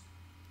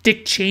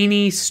Dick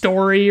Cheney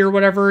story or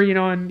whatever,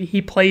 and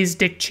he plays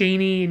Dick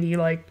Cheney,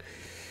 and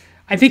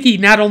I think he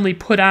not only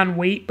put on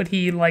weight, but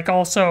he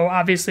also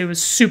obviously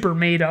was super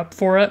made up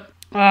for it.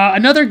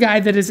 Another guy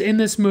that is in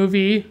this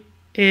movie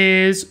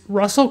is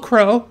Russell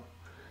Crowe.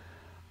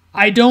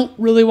 I don't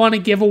really want to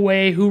give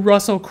away who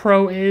Russell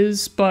Crowe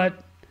is,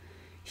 but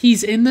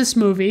he's in this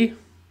movie.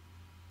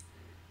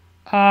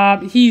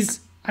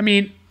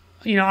 Obviously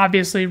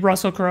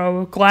Russell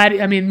Crowe,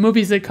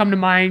 movies that come to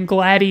mind: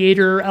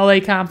 Gladiator, LA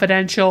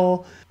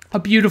Confidential, A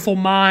Beautiful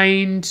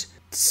Mind,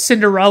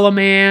 Cinderella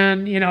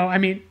Man,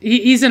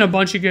 he's in a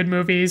bunch of good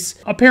movies.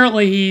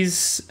 Apparently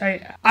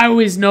I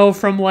always know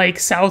from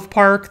South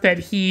Park that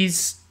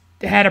he's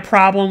had a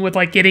problem with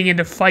getting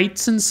into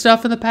fights and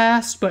stuff in the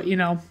past, but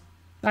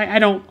I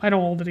don't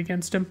hold it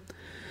against him.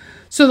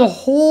 So the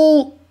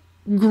whole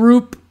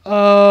group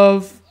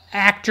of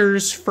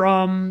actors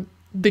from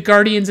the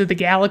Guardians of the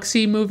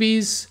Galaxy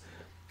movies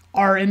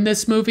are in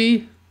this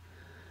movie,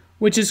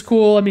 which is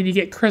cool. You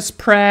get Chris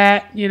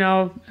Pratt,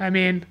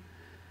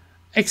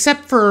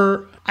 except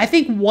for, I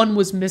think one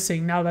was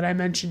missing now that I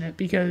mention it,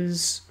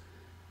 because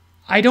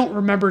I don't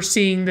remember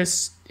seeing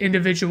this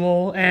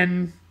individual,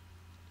 and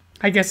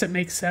I guess it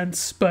makes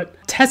sense. But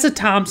Tessa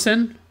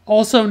Thompson,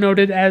 also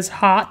noted as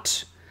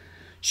Hot,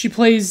 she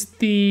plays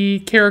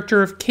the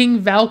character of King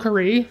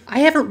Valkyrie. I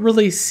haven't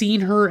really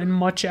seen her in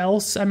much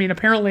else.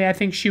 Apparently I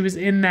think she was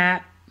in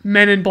that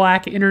Men in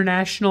Black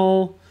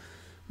International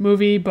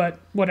movie, but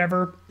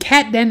whatever.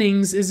 Kat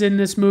Dennings is in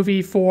this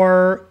movie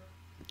for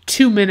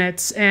 2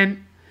 minutes,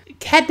 and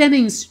Kat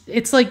Dennings,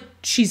 it's like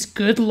she's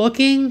good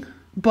looking,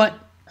 but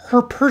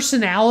her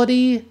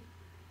personality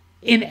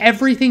in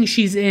everything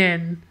she's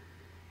in,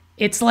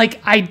 it's like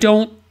I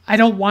don't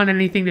want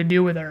anything to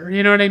do with her.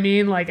 You know what I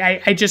mean?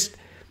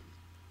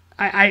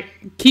 I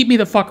keep me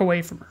the fuck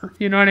away from her.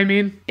 You know what I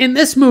mean? In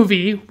this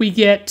movie, we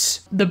get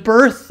the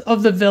birth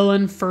of the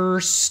villain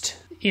first.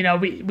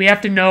 We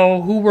have to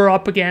know who we're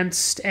up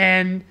against,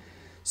 and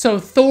so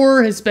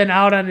Thor has been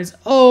out on his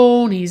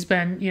own. He's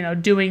been,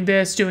 doing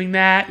this, doing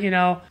that,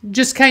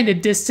 just kind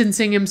of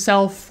distancing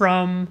himself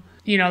from,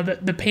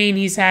 the pain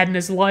he's had in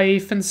his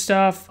life and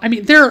stuff. I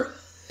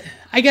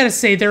gotta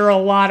say, there are a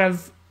lot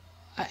of,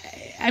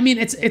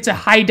 it's a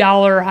high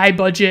dollar, high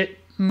budget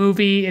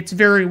movie. It's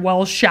very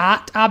well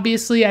shot,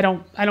 obviously. I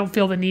don't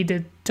feel the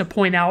need to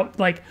point out,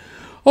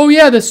 oh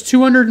yeah, this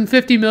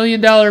 $250 million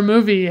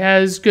movie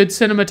has good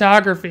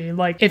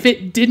cinematography. If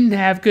it didn't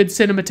have good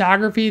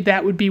cinematography,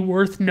 that would be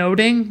worth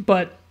noting,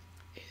 but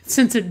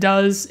since it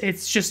does,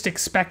 it's just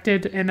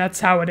expected, and that's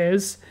how it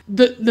is.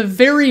 The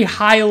very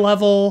high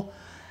level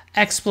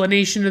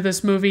explanation of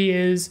this movie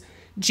is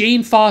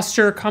Jane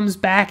Foster comes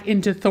back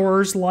into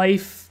Thor's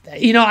life.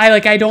 I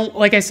don't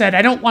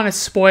want to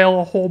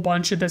spoil a whole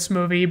bunch of this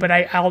movie, but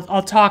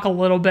I'll talk a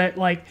little bit.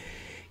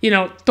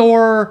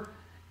 Thor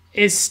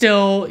is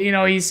still,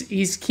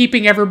 he's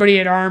keeping everybody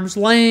at arm's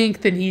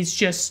length, and he's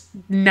just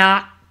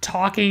not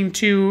talking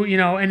to,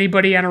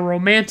 anybody on a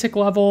romantic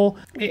level.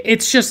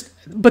 It's just,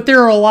 but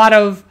there are a lot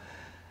of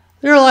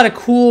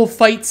cool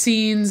fight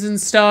scenes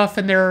and stuff,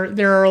 and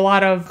there are a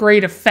lot of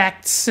great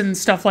effects and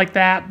stuff like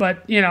that.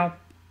 But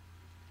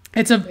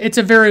it's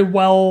a very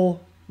well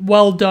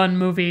done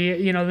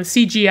movie. The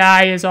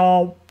CGI is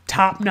all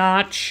top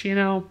notch.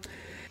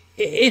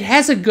 It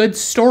has a good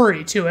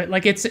story to it.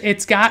 Like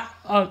it's got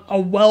a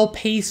well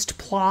paced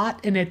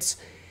plot, and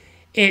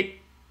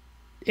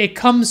it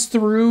comes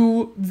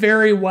through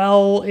very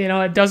well.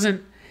 It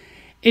doesn't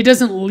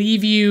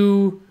leave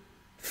you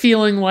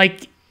feeling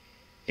like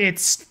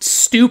it's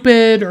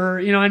stupid or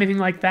anything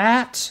like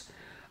that.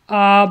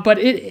 But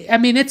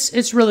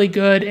it's really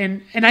good,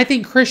 and I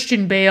think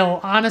Christian Bale,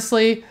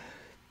 honestly,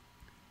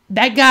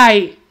 that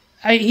guy,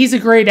 he's a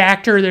great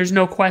actor. There's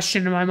no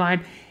question in my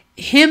mind.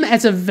 Him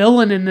as a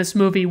villain in this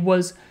movie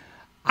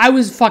I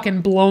was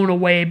fucking blown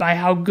away by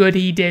how good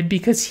he did,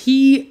 because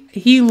he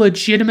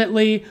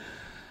legitimately,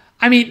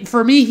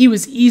 for me, he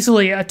was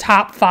easily a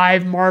top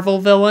 5 Marvel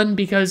villain,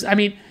 because,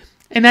 and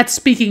that's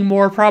speaking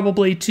more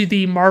probably to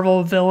the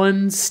Marvel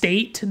villain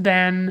state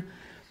than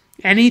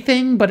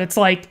anything, but it's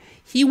like,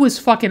 he was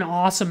fucking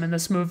awesome in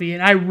this movie,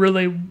 and I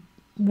really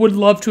would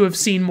love to have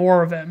seen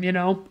more of him,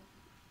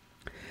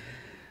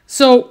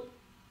 So,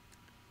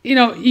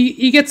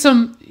 you get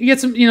some,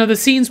 the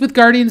scenes with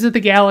Guardians of the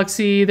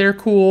Galaxy, they're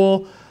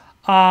cool.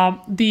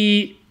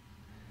 The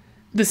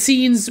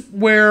scenes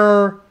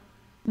where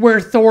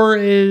Thor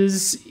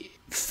is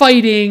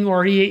fighting,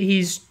 or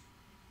he's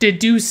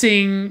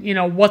deducing,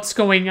 what's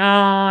going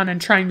on and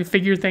trying to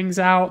figure things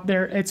out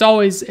there, it's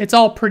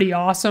all pretty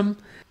awesome.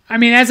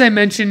 As I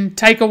mentioned,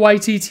 Taika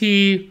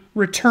Waititi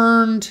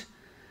returned.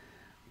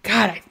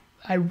 God,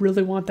 I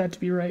really want that to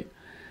be right.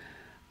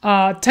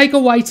 Taika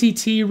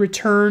Waititi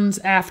returns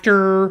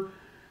after,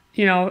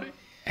 the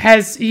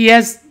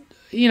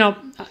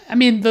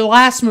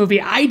last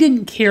movie, I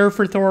didn't care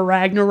for Thor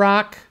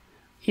Ragnarok.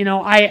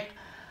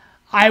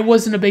 I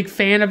wasn't a big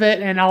fan of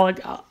it, and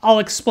I'll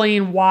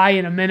explain why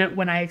in a minute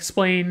when I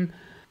explain.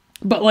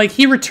 But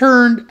he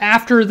returned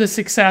after the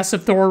success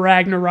of Thor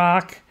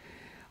Ragnarok.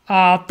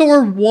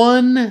 Thor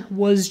 1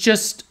 was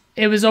just,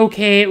 it was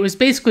okay. It was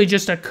basically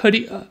just a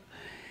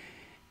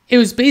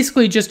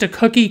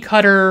cookie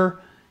cutter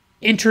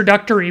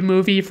introductory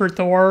movie for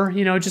Thor,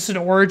 just an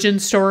origin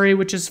story,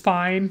 which is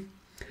fine.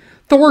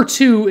 Thor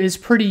 2 is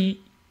pretty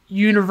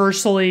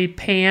universally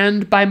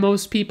panned by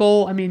most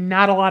people.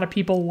 Not a lot of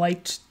people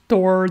liked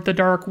Thor: The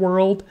Dark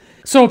World.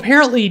 So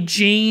apparently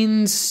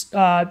Jane's,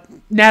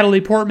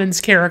 Natalie Portman's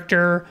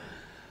character,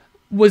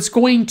 was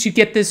going to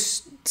get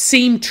this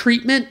same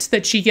treatment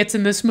that she gets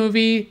in this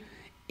movie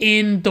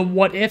in the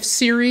What If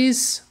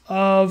series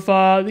of,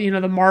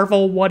 the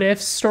Marvel What If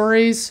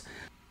stories.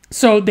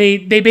 So they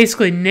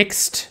basically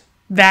nixed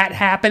that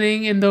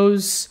happening in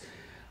those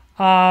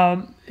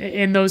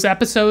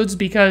episodes,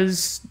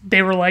 because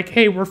they were like,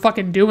 hey, we're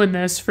fucking doing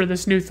this for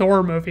this new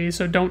Thor movie,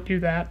 so don't do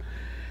that.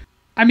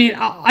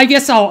 I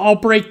guess I'll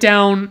break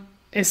down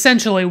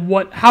essentially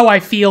how I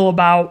feel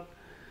about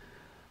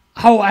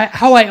how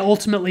I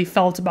ultimately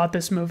felt about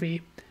this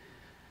movie.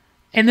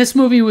 And this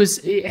movie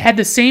it had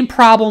the same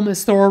problem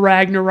as Thor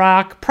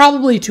Ragnarok,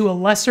 probably to a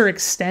lesser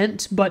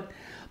extent, but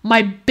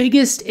my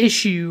biggest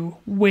issue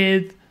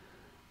with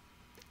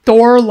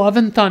Thor: Love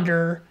and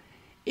Thunder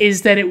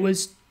is that it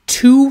was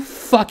too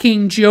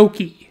fucking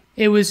jokey.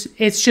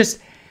 It's just,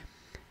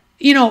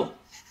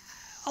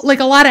 like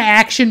a lot of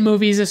action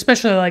movies,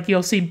 especially like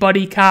you'll see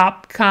buddy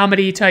cop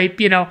comedy type,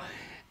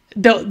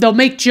 they'll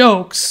make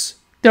jokes,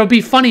 there'll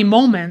be funny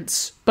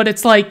moments, but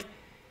it's like,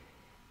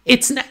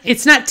 it's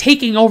not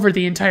taking over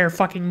the entire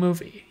fucking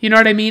movie. You know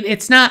what I mean?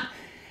 It's not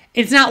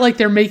like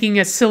they're making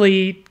a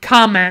silly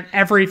comment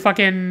every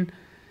fucking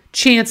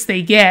chance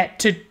they get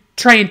to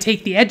try and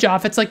take the edge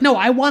off. It's like, no,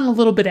 I want a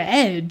little bit of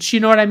edge. You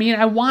know what I mean?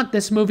 I want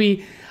this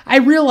movie. I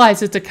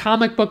realize it's a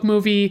comic book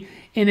movie,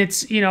 and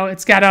it's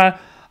got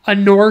a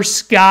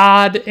Norse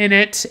god in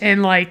it,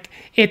 and like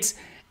it's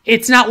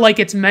not like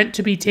it's meant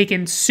to be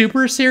taken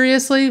super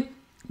seriously.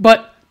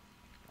 But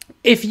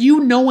if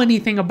you know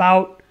anything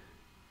about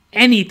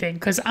anything,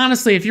 because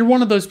honestly, if you're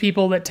one of those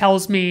people that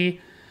tells me,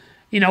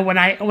 when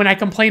I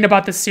complain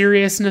about the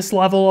seriousness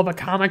level of a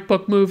comic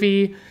book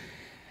movie,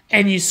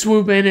 and you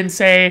swoop in and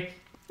say,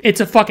 it's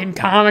a fucking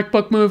comic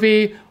book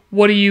movie,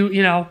 what do you,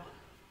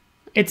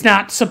 it's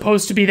not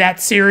supposed to be that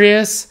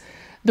serious.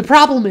 The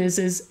problem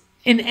is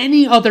in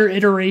any other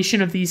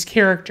iteration of these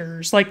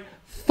characters, like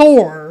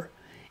Thor,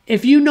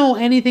 if you know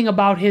anything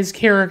about his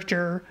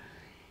character,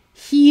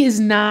 he is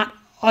not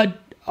a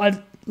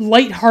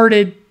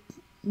lighthearted,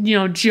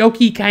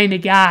 jokey kind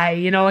of guy.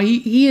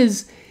 He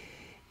is,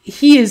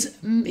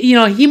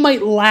 he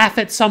might laugh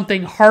at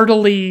something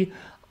heartily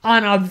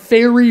on a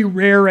very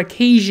rare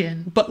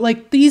occasion, but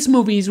like these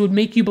movies would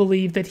make you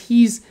believe that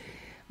he's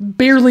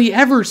barely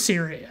ever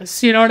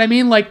serious. You know what I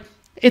mean? Like,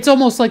 it's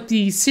almost like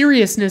the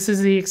seriousness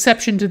is the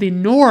exception to the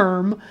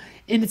norm,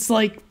 and it's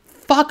like,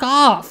 fuck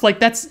off.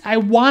 Like, I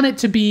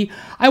want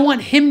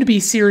him to be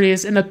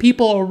serious and the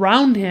people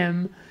around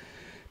him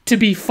to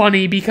be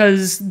funny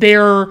because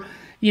they're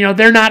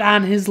not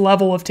on his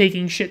level of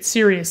taking shit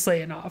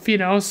seriously enough,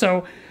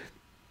 So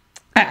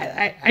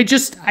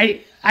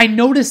I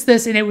noticed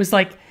this, and it was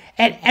like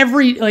at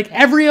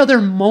every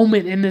other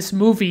moment in this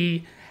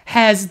movie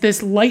has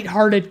this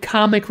lighthearted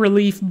comic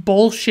relief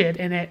bullshit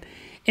in it.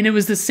 And it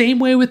was the same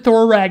way with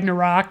Thor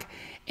Ragnarok.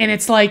 And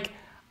it's like,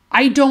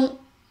 I don't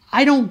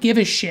give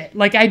a shit.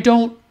 Like, I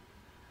don't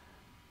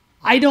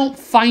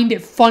find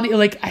it funny.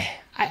 Like,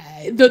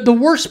 the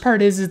worst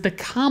part is the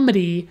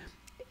comedy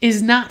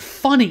is not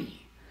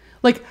funny.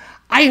 Like,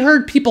 I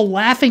heard people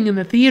laughing in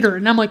the theater,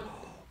 and I'm like,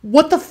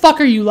 what the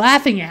fuck are you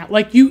laughing at?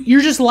 Like,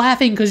 you're just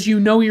laughing because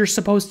you're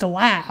supposed to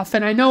laugh.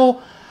 And I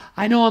know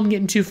I'm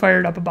getting too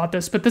fired up about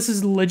this, but this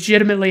is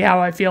legitimately how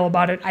I feel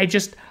about it.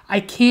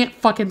 I can't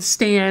fucking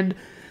stand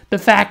the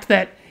fact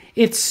that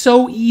it's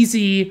so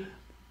easy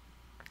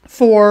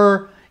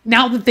for,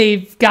 now that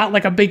they've got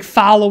like a big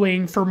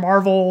following for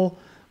Marvel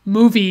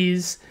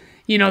movies,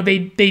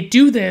 they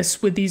do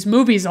this with these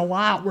movies a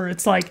lot where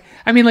it's like,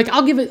 I mean, like,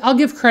 I'll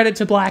give credit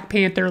to Black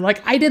Panther.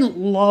 Like, I didn't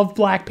love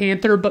Black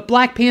Panther, but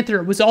Black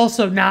Panther was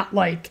also not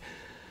like,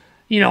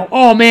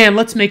 oh man,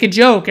 let's make a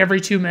joke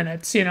every 2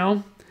 minutes,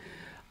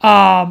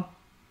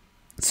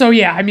 So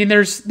yeah, I mean,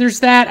 there's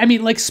that. I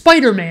mean, like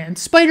Spider-Man.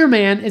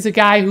 Spider-Man is a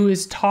guy who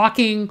is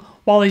talking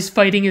while he's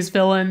fighting his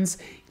villains,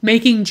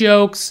 making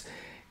jokes,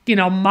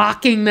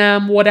 mocking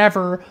them,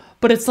 whatever.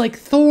 But it's like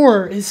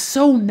Thor is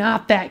so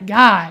not that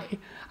guy.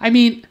 I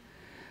mean,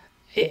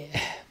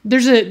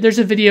 there's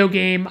a video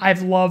game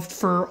I've loved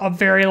for a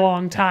very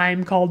long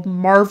time called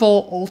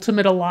Marvel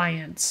Ultimate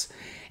Alliance.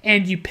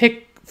 And you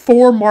pick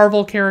 4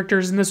 Marvel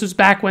characters, and this was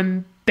back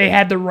when they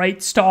had the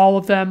rights to all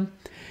of them.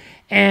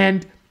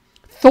 And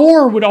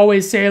Thor would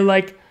always say,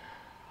 like,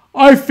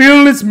 I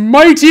feel as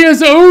mighty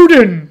as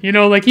Odin.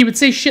 Like, he would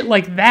say shit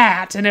like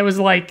that. And it was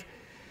like,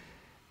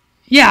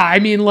 yeah, I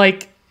mean,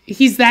 like,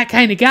 he's that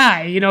kind of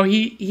guy.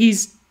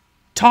 He's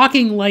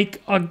talking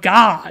like a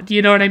god.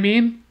 You know what I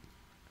mean?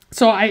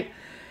 So I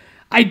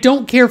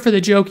don't care for the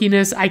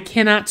jokiness. I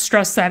cannot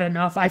stress that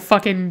enough. I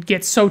fucking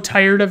get so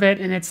tired of it.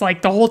 And it's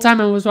like, the whole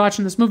time I was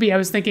watching this movie, I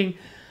was thinking,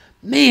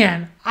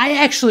 man, I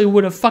actually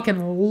would have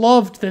fucking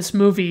loved this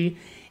movie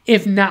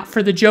if not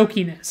for the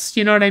jokiness.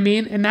 You know what I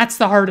mean? And that's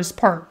the hardest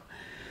part.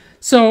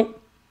 So,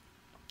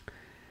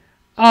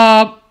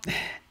 I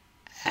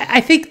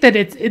think that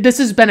this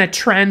has been a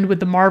trend with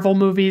the Marvel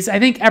movies. I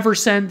think ever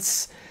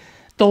since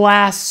the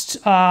last,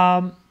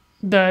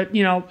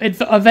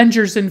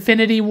 Avengers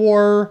Infinity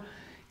War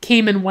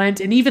came and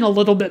went, and even a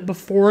little bit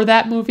before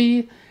that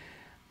movie,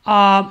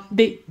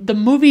 the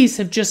movies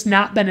have just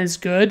not been as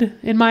good,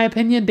 in my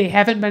opinion. They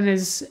haven't been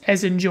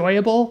as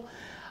enjoyable.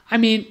 I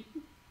mean,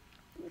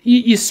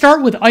 you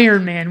start with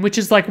Iron Man, which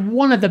is like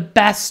one of the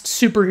best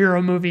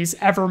superhero movies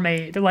ever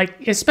made.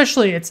 Like,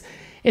 especially it's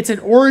an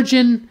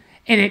origin,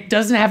 and it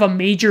doesn't have a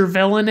major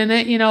villain in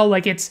it.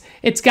 Like,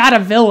 it's got a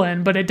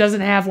villain, but it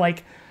doesn't have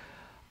like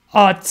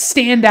a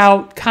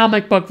standout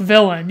comic book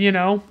villain.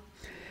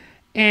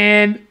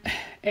 And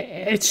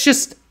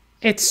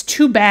it's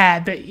too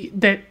bad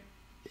that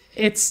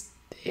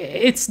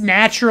it's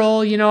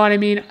natural. You know what I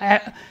mean?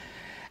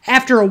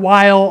 After a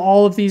while,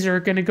 all of these are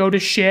going to go to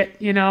shit,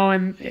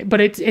 but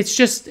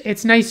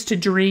it's nice to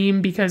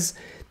dream because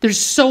there's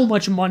so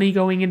much money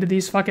going into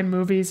these fucking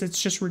movies.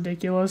 It's just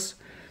ridiculous.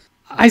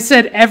 I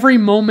said every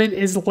moment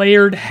is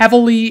layered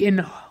heavily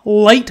in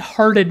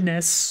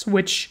lightheartedness,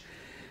 which,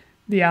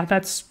 yeah,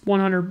 that's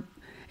 100.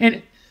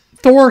 And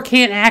Thor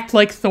can't act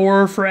like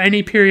Thor for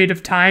any period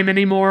of time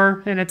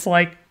anymore. And it's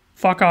like,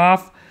 fuck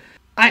off.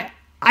 I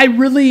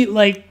really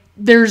like,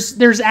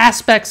 there's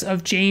aspects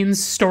of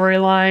Jane's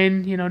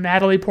storyline,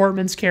 Natalie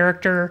Portman's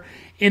character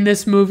in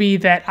this movie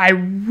that I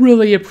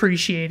really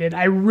appreciated.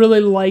 I really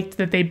liked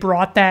that they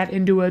brought that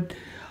into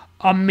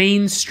a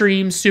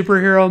mainstream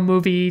superhero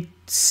movie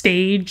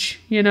stage,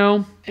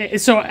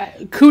 So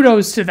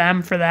kudos to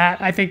them for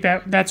that. I think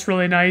that's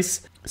really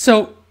nice.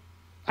 So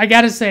I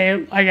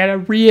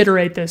gotta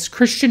reiterate this.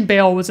 Christian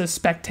Bale was a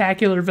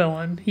spectacular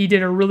villain. He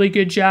did a really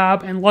good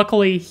job, and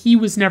luckily he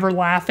was never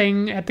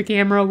laughing at the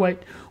camera,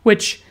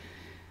 which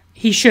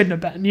he shouldn't have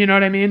been, you know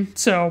what I mean?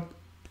 So,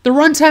 the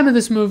runtime of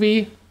this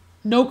movie,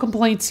 no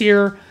complaints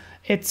here.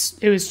 It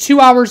was 2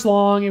 hours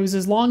long. It was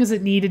as long as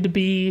it needed to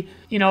be.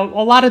 A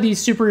lot of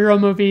these superhero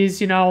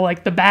movies,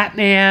 like the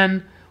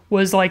Batman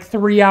was like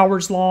 3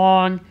 hours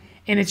long,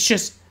 and it's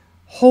just,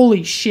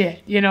 holy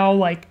shit,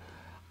 like,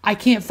 I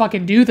can't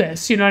fucking do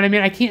this, you know what I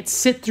mean? I can't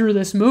sit through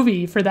this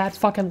movie for that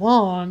fucking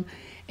long,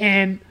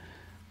 and,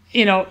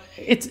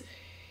 it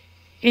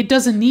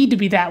doesn't need to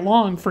be that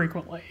long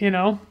frequently,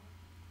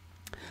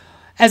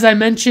 As I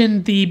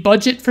mentioned, the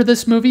budget for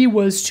this movie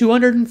was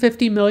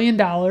 $250 million.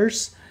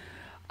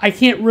 I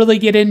can't really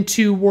get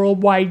into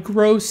worldwide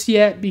gross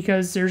yet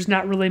because there's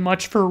not really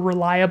much for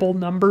reliable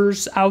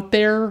numbers out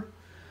there.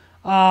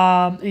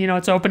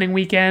 It's opening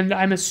weekend.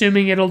 I'm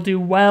assuming it'll do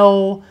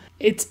well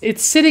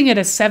it's sitting at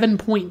a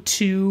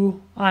 7.2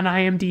 on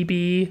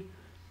IMDb,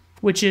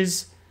 which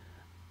is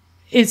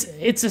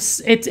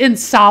it's in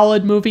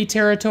solid movie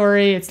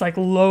territory. It's like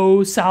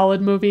low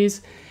solid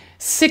movies.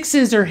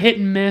 6s are hit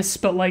and miss,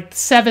 but like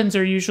 7s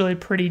are usually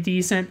pretty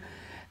decent.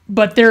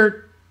 But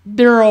there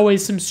are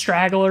always some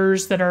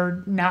stragglers that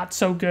are not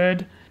so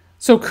good.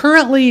 So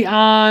currently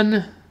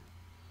on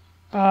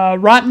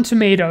Rotten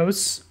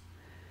Tomatoes,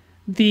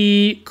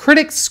 the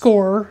critic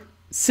score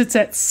sits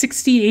at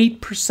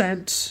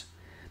 68%.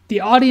 The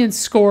audience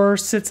score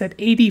sits at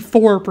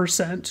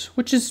 84%,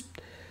 which is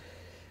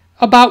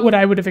about what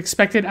I would have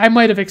expected. I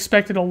might have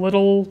expected a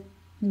little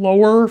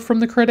lower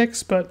from the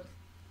critics, but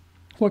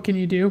what can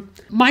you do?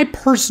 My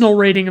personal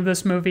rating of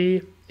this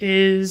movie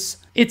is,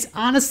 it's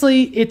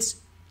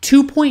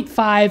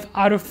 2.5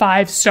 out of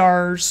 5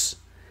 stars.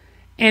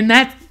 And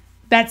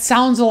that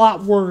sounds a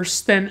lot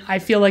worse than I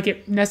feel like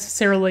it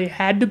necessarily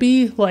had to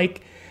be.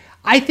 Like,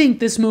 I think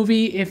this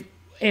movie,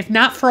 if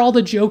not for all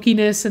the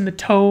jokiness and the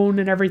tone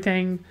and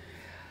everything,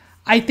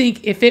 I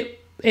think if it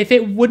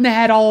wouldn't have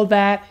had all of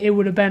that, it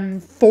would have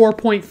been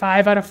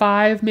 4.5 out of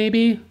 5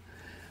 maybe.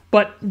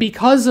 But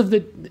because of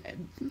the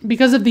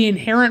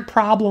inherent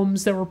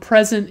problems that were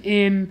present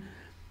in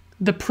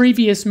the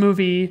previous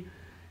movie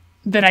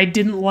that I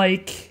didn't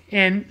like,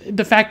 and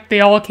the fact they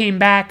all came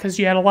back because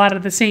you had a lot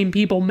of the same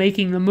people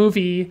making the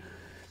movie,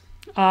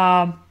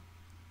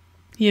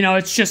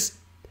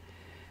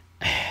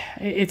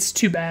 it's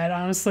too bad,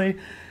 honestly.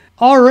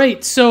 All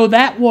right, so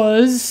that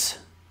was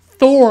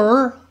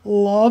Thor: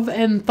 Love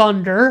and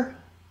Thunder.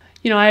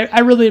 I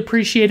really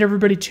appreciate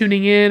everybody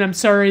tuning in. I'm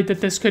sorry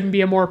that this couldn't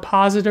be a more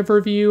positive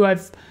review.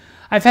 I've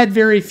had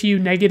very few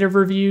negative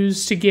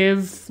reviews to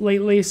give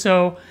lately,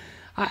 so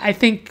I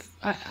think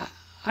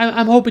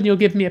I'm hoping you'll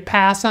give me a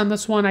pass on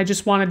this one. I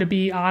just wanted to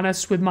be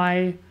honest with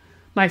my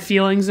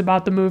feelings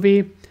about the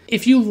movie.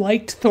 If you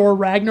liked Thor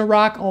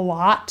Ragnarok a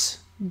lot,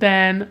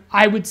 then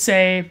I would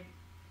say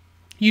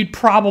you'd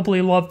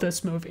probably love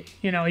this movie.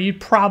 You'd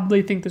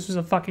probably think this was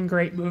a fucking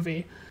great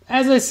movie.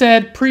 As I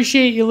said,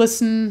 appreciate you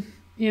listening,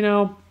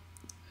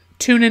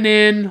 tuning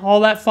in, all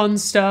that fun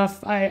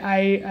stuff.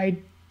 I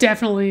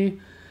definitely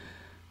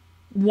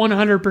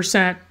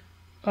 100%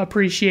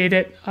 appreciate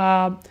it.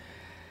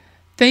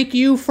 Thank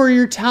you for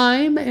your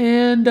time,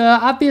 and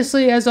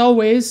obviously, as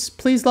always,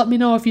 please let me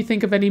know if you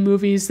think of any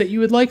movies that you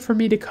would like for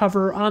me to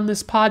cover on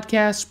this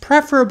podcast,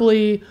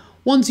 preferably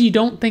ones you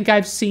don't think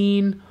I've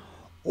seen,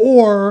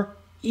 or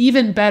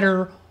even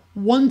better,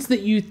 ones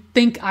that you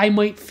think I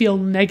might feel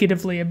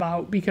negatively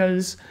about,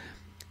 because,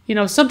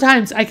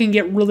 sometimes I can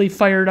get really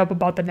fired up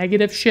about the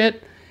negative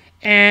shit,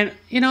 and,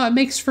 it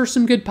makes for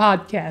some good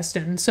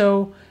podcasting,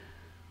 so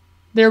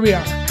there we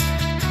are.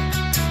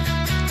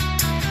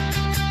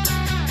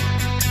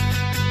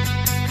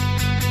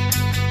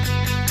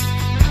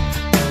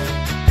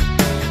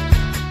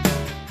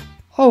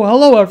 Oh,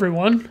 hello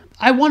everyone.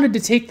 I wanted to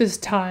take this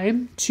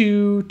time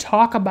to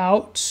talk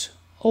about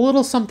a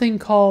little something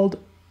called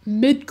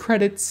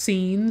mid-credit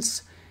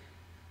scenes.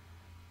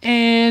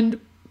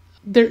 And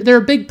they're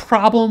a big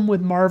problem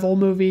with Marvel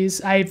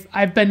movies.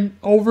 I've been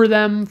over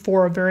them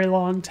for a very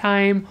long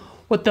time.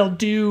 What they'll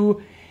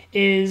do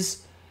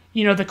is,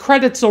 the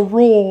credits will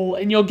roll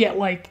and you'll get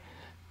a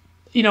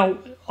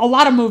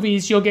lot of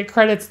movies you'll get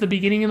credits at the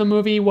beginning of the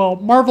movie. Well,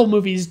 Marvel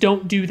movies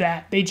don't do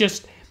that.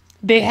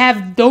 They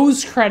have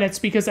those credits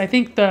because I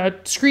think the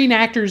Screen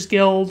Actors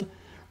Guild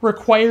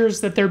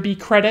requires that there be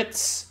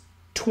credits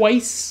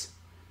twice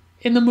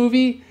in the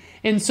movie.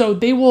 And so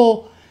they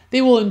will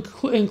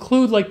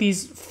include like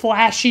these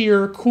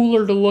flashier,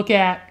 cooler to look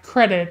at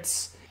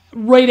credits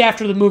right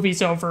after the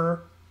movie's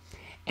over.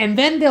 And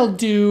then they'll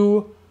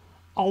do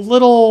a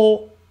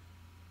little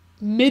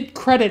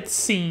mid-credits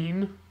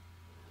scene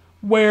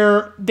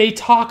where they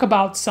talk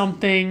about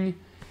something,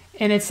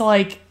 and it's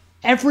like,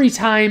 every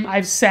time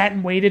I've sat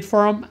and waited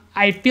for them,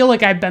 I feel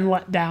like I've been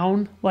let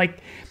down. Like,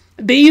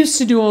 they used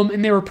to do them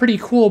and they were pretty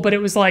cool, but it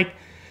was like,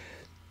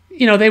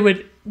 they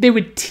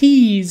would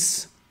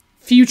tease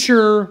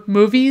future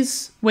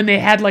movies when they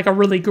had like a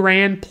really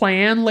grand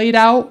plan laid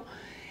out,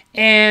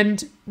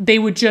 and they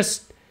would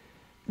just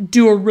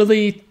do a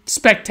really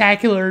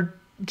spectacular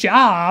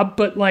job,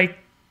 but like,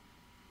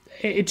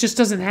 it just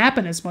doesn't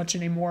happen as much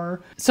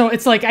anymore. So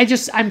it's like,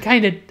 I'm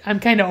kind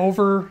of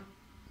over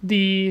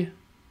the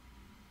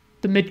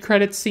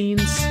mid-credit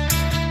scenes.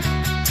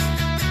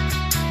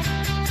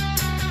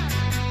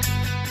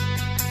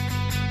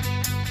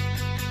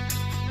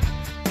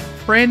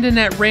 Brandon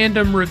at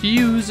Random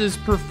Reviews is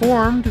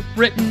performed,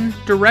 written,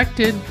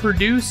 directed,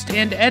 produced,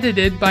 and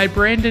edited by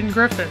Brandon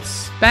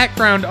Griffiths.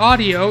 Background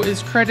audio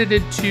is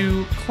credited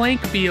to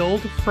Clankfield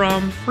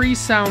from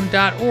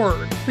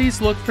freesound.org. Please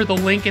look for the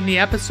link in the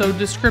episode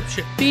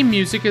description. Theme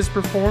music is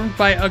performed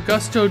by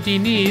Augusto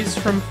Diniz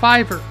from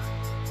Fiverr.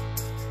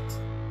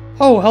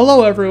 Oh,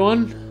 hello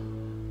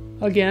everyone.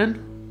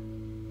 Again.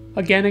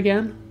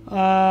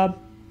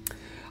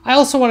 I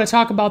also want to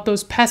talk about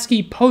those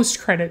pesky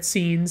post-credit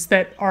scenes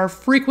that are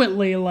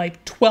frequently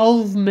like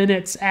 12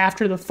 minutes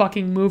after the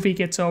fucking movie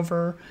gets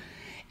over.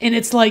 And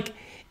it's like,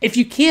 If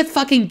you can't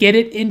fucking get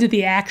it into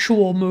the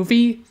actual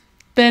movie,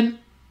 then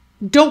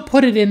don't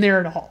put it in there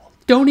at all.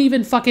 Don't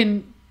even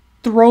fucking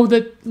throw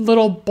the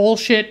little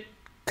bullshit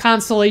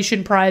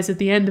consolation prize at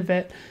the end of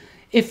it.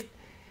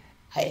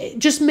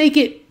 Just make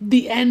it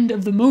the end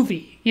of the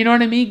movie. You know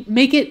what I mean?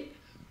 Make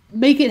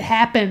it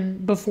happen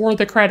before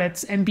the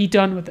credits and be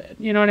done with it.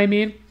 You know what I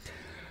mean?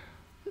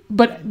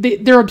 But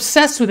they're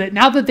obsessed with it.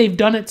 Now that they've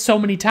done it so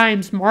many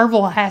times,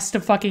 Marvel has to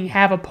fucking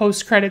have a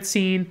post-credit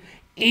scene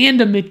and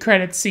a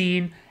mid-credit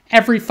scene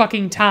every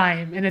fucking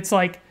time. And it's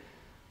like,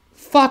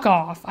 fuck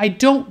off. I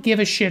don't give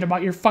a shit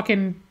about your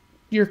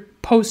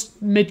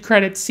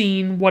post-mid-credit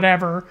scene,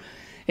 whatever.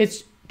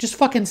 It's just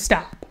fucking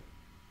stop.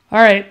 All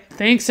right.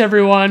 Thanks,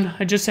 everyone.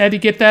 I just had to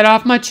get that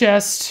off my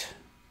chest.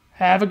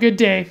 Have a good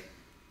day.